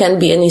it can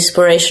be an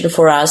inspiration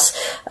for us,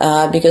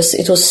 because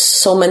it was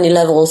so many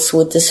levels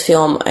with this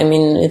film.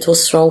 It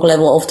was strong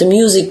level of the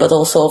music, but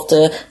also of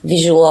the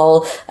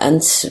visual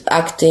and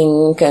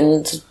acting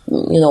and,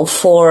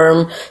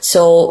 form.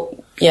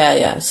 So,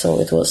 so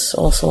it was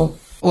also...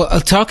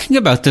 Well, talking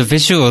about the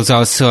visuals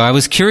also, I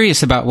was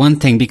curious about one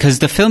thing, because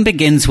the film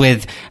begins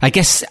with, I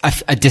guess,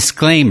 a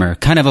disclaimer,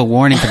 kind of a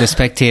warning for the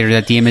spectator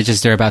that the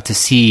images they're about to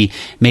see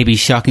may be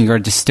shocking or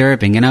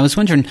disturbing. And I was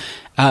wondering,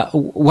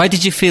 why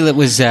did you feel it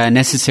was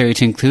necessary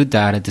to include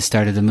that at the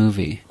start of the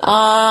movie?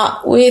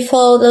 We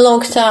thought a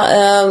long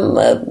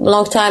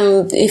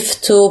time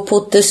if to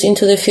put this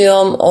into the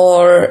film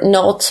or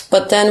not,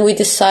 but then we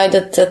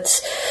decided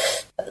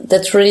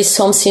that really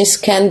some things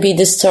can be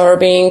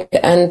disturbing,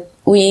 and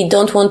we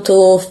don't want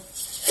to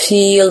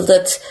feel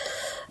that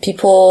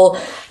people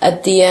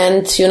at the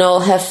end,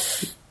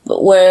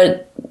 were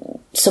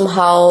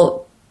somehow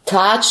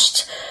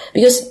touched,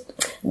 because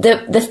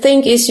the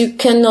thing is, you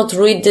cannot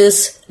read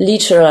this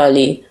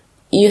literally.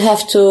 You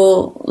have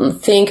to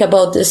think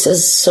about this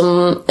as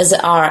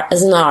an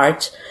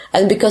art,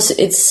 and because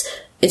it's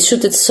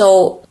shooted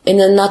so in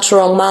a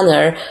natural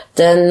manner,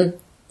 then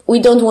we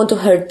don't want to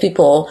hurt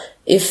people.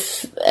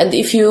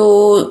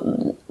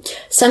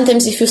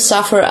 Sometimes if you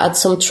suffer at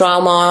some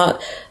trauma,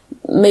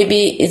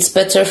 maybe it's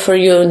better for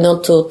you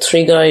not to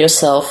trigger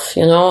yourself,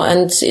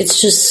 and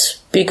it's just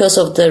because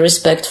of the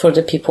respect for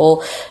the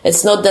people.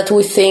 It's not that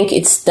we think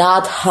it's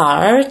that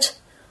hard,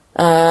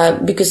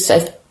 because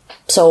I've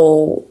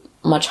so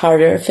much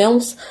harder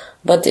films,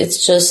 but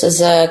it's just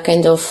as a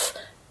kind of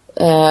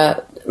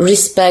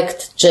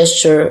respect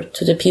gesture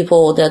to the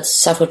people that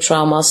suffer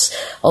traumas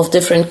of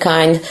different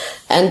kind,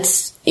 and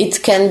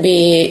it can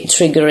be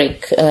triggering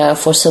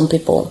for some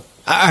people.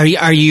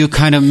 Are you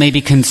kind of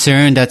maybe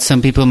concerned that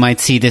some people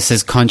might see this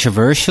as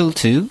controversial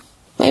too?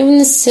 I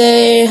wouldn't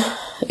say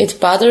it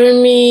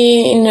bothered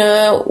me in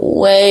a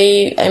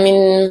way.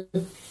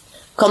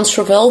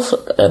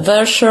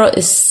 Controversial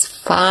is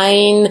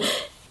fine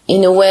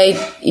in a way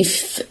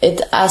if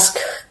it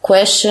asks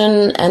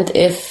question, and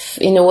if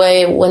in a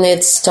way when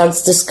it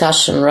starts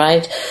discussion,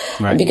 right?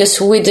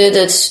 Because we did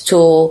it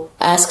to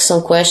ask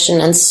some question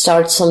and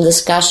start some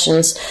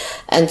discussions,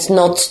 and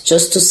not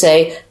just to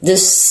say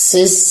this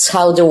is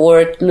how the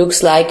world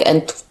looks like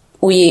and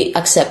we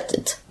accept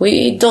it.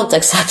 We don't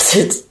accept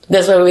it.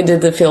 That's why we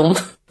did the film.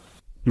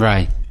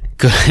 Right.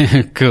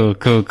 Cool.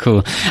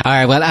 All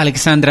right, well,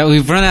 Alexandra,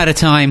 we've run out of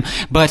time,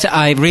 but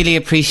I really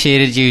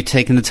appreciated you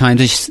taking the time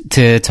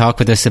to talk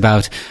with us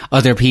about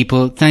other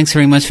people. Thanks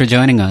very much for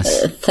joining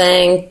us.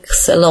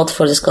 Thanks a lot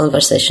for this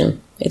conversation.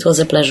 It was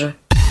a pleasure.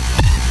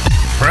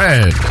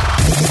 Fred.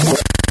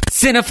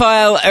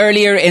 Cinephile,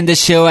 earlier in the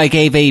show I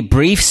gave a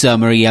brief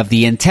summary of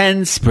the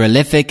intense,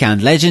 prolific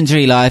and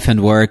legendary life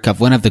and work of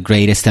one of the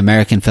greatest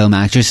American film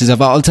actresses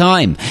of all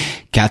time,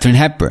 Katharine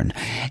Hepburn.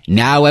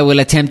 Now I will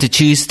attempt to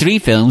choose 3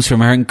 films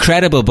from her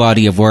incredible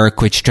body of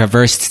work which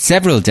traversed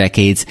several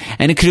decades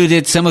and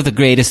included some of the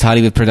greatest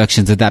Hollywood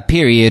productions of that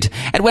period.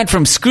 It went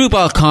from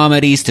screwball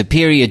comedies to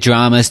period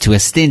dramas to a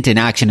stint in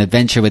action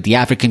adventure with The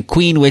African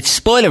Queen, which,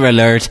 spoiler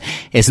alert,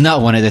 is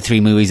not one of the 3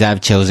 movies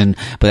I've chosen,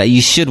 but that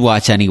you should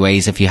watch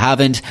anyways if you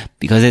haven't,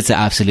 because it's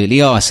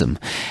absolutely awesome.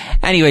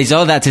 Anyways,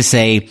 all that to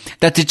say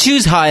that to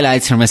choose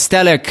highlights from a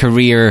stellar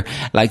career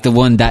like the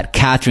one that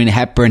Katharine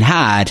Hepburn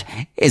had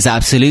is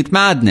absolute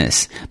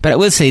madness. But I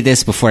will say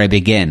this before I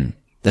begin.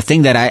 The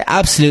thing that I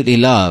absolutely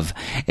love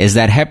is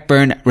that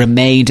Hepburn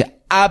remained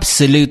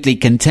absolutely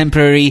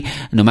contemporary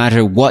no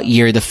matter what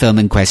year the film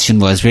in question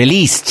was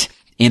released.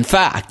 In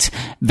fact,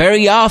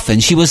 very often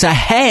she was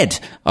ahead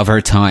of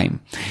her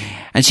time.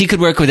 And she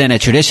could work within a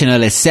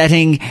traditionalist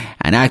setting,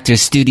 an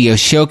actor's studio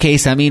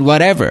showcase,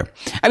 whatever.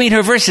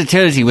 Her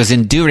versatility was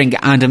enduring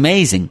and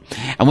amazing.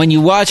 And when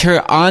you watch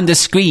her on the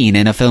screen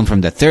in a film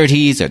from the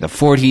 30s or the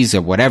 40s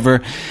or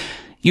whatever,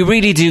 you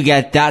really do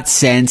get that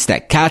sense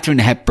that Katharine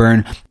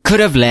Hepburn could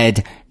have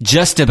led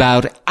just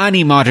about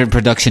any modern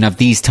production of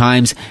these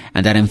times,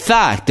 and that in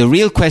fact the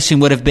real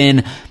question would have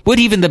been, would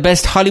even the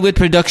best Hollywood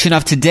production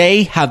of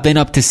today have been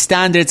up to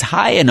standards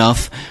high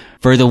enough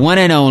for the one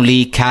and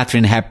only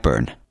Katharine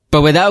Hepburn?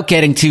 But without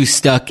getting too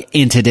stuck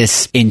into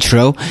this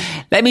intro,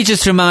 let me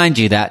just remind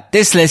you that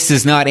this list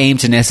does not aim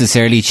to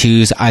necessarily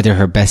choose either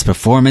her best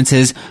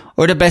performances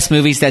or the best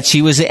movies that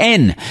she was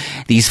in.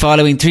 These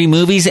following 3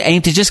 movies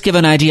aim to just give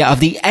an idea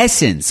of the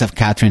essence of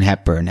Katharine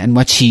Hepburn and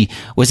what she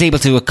was able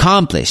to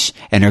accomplish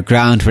in her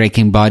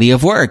groundbreaking body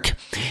of work.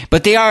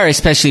 But they are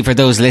especially for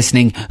those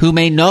listening who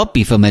may not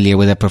be familiar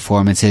with her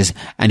performances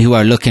and who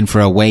are looking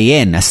for a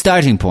way in, a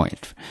starting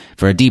point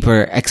for a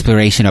deeper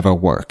exploration of her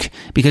work.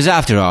 Because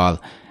after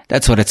all,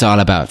 that's what it's all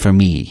about for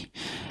me.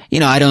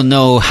 I don't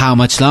know how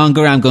much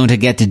longer I'm going to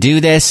get to do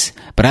this,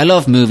 but I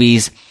love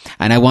movies,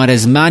 and I want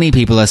as many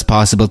people as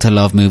possible to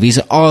love movies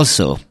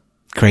also.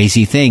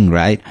 Crazy thing,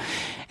 right?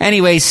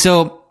 Anyway,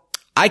 so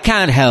I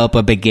can't help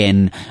but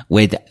begin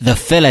with The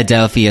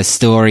Philadelphia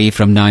Story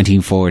from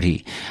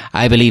 1940.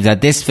 I believe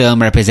that this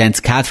film represents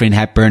Katharine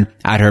Hepburn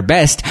at her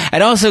best.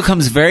 It also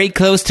comes very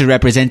close to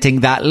representing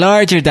that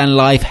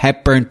larger-than-life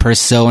Hepburn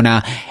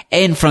persona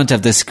in front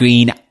of the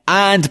screen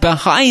and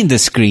behind the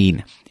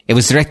screen. It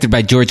was directed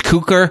by George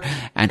Cukor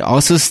and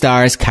also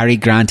stars Cary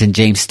Grant and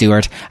James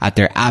Stewart at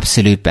their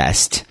absolute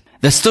best.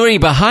 The story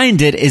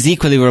behind it is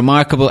equally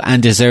remarkable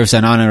and deserves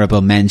an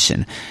honourable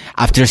mention.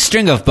 After a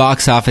string of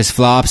box office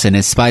flops and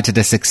in spite of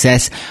the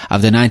success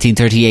of the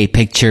 1938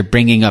 picture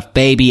Bringing Up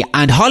Baby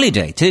and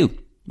Holiday too,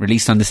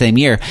 released on the same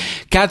year,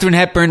 Katharine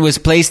Hepburn was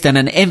placed on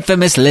an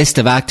infamous list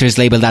of actors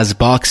labelled as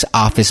box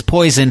office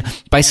poison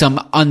by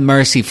some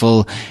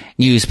unmerciful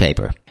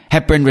newspaper.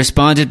 Hepburn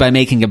responded by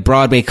making a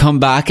Broadway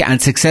comeback and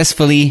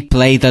successfully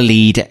played the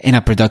lead in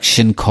a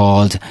production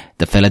called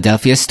The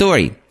Philadelphia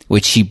Story,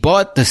 which she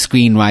bought the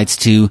screen rights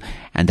to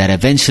and that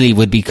eventually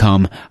would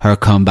become her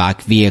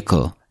comeback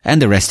vehicle.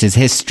 And the rest is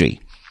history.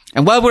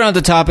 And while we're on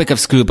the topic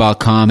of screwball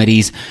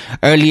comedies,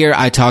 earlier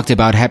I talked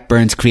about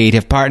Hepburn's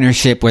creative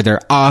partnership with her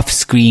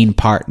off-screen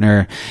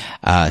partner,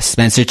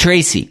 Spencer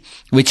Tracy,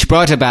 which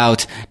brought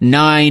about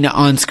 9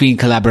 on-screen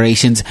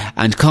collaborations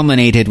and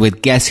culminated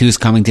with Guess Who's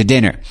Coming to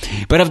Dinner.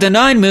 But of the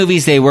 9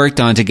 movies they worked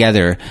on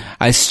together,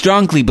 I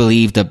strongly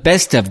believe the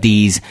best of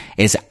these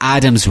is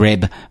Adam's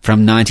Rib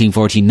from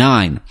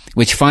 1949,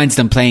 which finds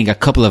them playing a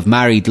couple of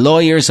married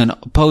lawyers on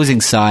opposing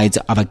sides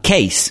of a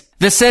case.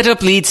 The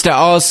setup leads to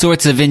all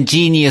sorts of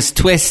ingenious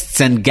twists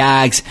and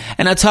gags,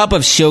 and on top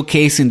of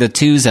showcasing the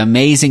two's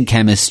amazing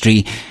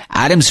chemistry,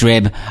 Adam's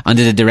Rib,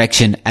 under the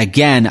direction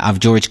again of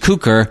George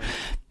Cukor,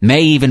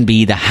 may even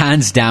be the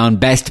hands-down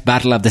best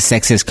Battle of the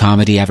Sexes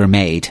comedy ever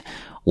made.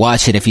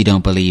 Watch it if you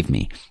don't believe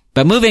me.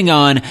 But moving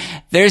on,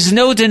 there's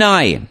no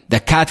denying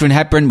that Katharine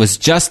Hepburn was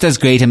just as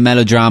great in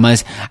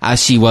melodramas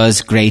as she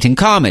was great in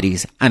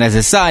comedies. And as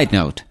a side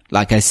note,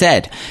 like I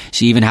said,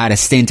 she even had a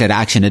stint at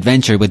action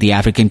adventure with The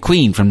African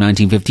Queen from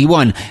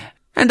 1951.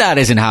 And that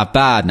isn't half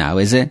bad now,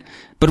 is it?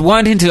 But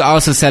wanting to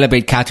also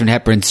celebrate Katharine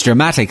Hepburn's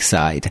dramatic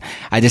side,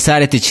 I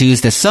decided to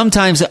choose the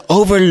sometimes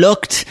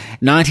overlooked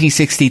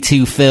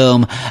 1962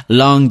 film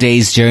Long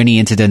Day's Journey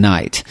into the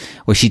Night,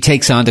 where she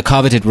takes on the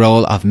coveted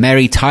role of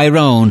Mary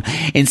Tyrone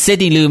in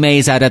Sidney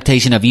Lumet's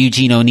adaptation of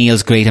Eugene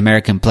O'Neill's great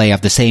American play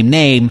of the same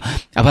name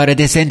about a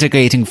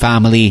disintegrating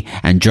family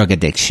and drug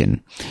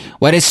addiction.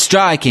 What is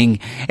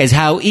striking is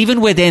how even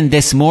within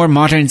this more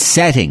modern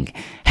setting,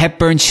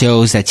 Hepburn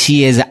shows that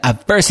she is a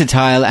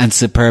versatile and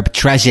superb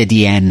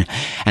tragedienne,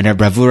 and her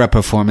bravura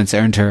performance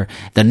earned her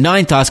the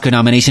 9th Oscar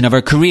nomination of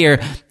her career,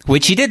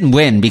 which she didn't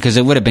win because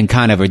it would have been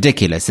kind of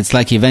ridiculous. It's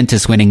like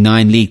Juventus winning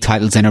 9 league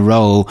titles in a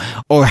row,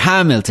 or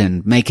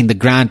Hamilton making the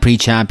Grand Prix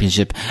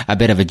championship a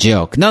bit of a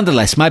joke.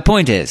 Nonetheless, my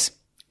point is,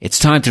 it's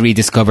time to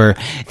rediscover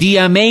the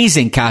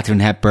amazing Katharine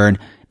Hepburn,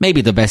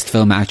 maybe the best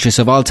film actress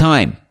of all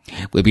time.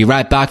 We'll be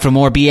right back for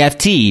more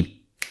BFT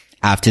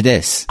after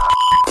this.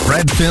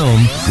 Fred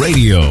Film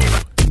Radio.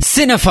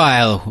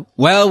 Cinephile.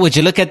 Well, would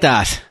you look at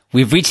that?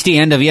 We've reached the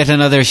end of yet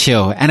another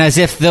show, and as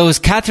if those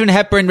Katharine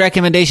Hepburn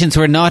recommendations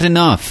were not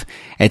enough,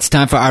 it's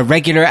time for our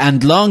regular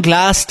and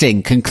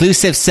long-lasting,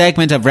 conclusive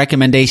segment of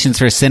recommendations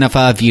for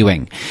cinephile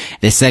viewing.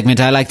 This segment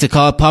I like to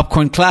call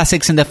Popcorn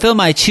Classics, and the film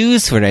I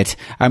choose for it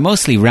are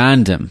mostly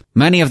random.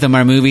 Many of them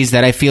are movies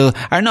that I feel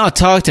are not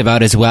talked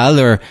about as well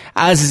or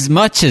as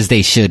much as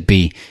they should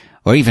be,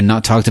 or even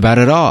not talked about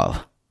at all.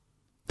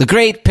 The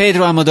great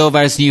Pedro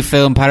Almodovar's new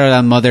film,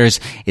 Parallel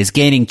Mothers, is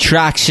gaining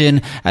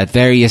traction at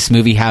various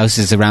movie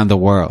houses around the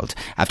world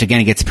after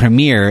getting its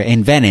premiere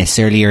in Venice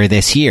earlier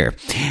this year.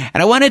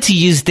 And I wanted to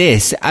use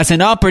this as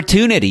an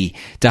opportunity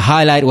to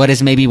highlight what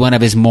is maybe one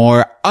of his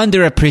more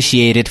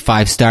underappreciated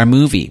 5-star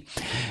movie.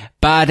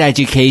 Bad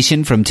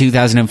Education from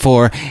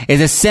 2004 is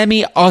a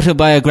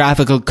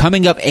semi-autobiographical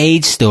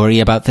coming-of-age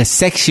story about the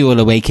sexual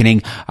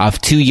awakening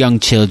of 2 young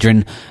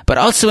children, but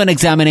also an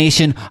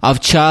examination of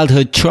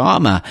childhood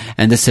trauma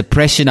and the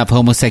suppression of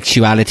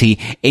homosexuality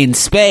in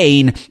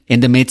Spain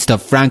in the midst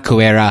of Franco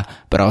era,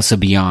 but also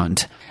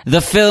beyond. The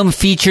film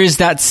features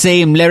that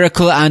same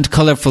lyrical and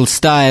colourful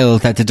style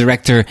that the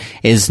director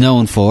is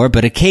known for,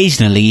 but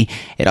occasionally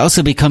it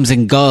also becomes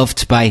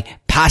engulfed by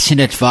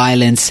passionate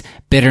violence,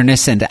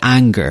 bitterness and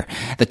anger.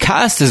 The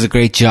cast does a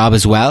great job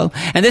as well,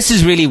 and this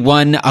is really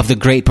one of the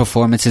great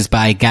performances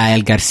by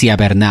Gael Garcia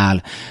Bernal,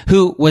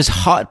 who was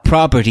hot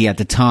property at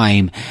the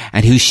time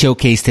and who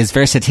showcased his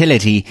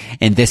versatility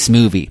in this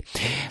movie.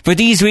 For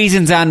these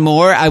reasons and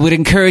more, I would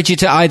encourage you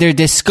to either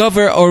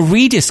discover or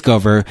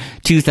rediscover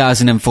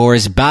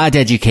 2004's Bad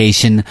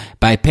Education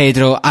by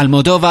Pedro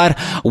Almodovar,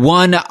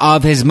 one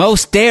of his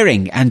most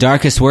daring and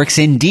darkest works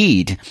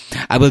indeed.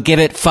 I will give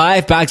it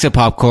 5 bags of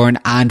popcorn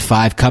and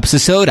 5 cups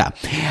of soda.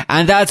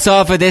 And that's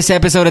all for this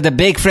episode of the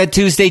Big Fred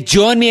Tuesday.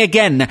 Join me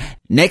again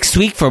next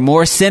week for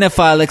more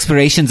cinephile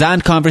explorations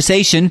and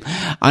conversation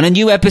on a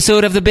new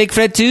episode of the Big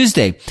Fred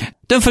Tuesday.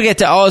 Don't forget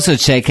to also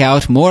check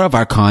out more of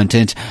our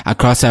content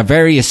across our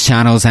various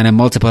channels and in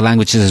multiple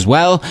languages as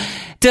well.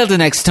 Till the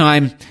next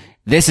time,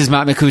 this is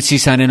Matt Micucci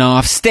signing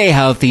off. Stay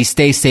healthy,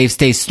 stay safe,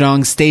 stay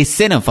strong, stay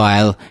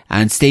cinephile,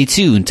 and stay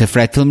tuned to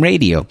Fred Film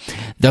Radio,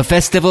 the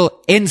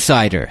Festival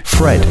Insider.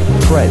 Fred.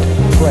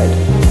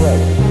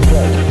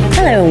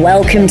 Hello and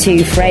welcome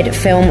to Fred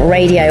Film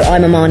Radio.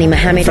 I'm Amani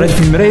Mohammed. Fred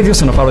Film Radio,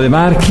 sono Paolo De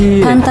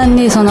Marchi. 簡単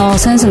にその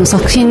先生の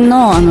作品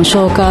の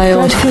紹介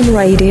を Fred Film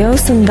Radio,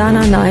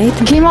 Sundana Night.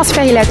 Clémence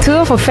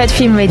Ferry-Latour pour Fred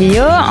Film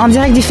Radio, en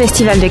direct du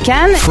Festival de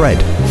Cannes. Fred,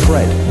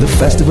 the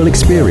festival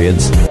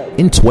experience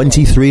in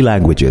 23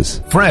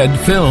 languages. Fred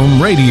Film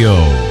Radio.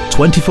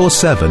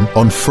 24/7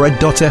 on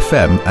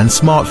Fred.fm and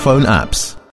smartphone apps.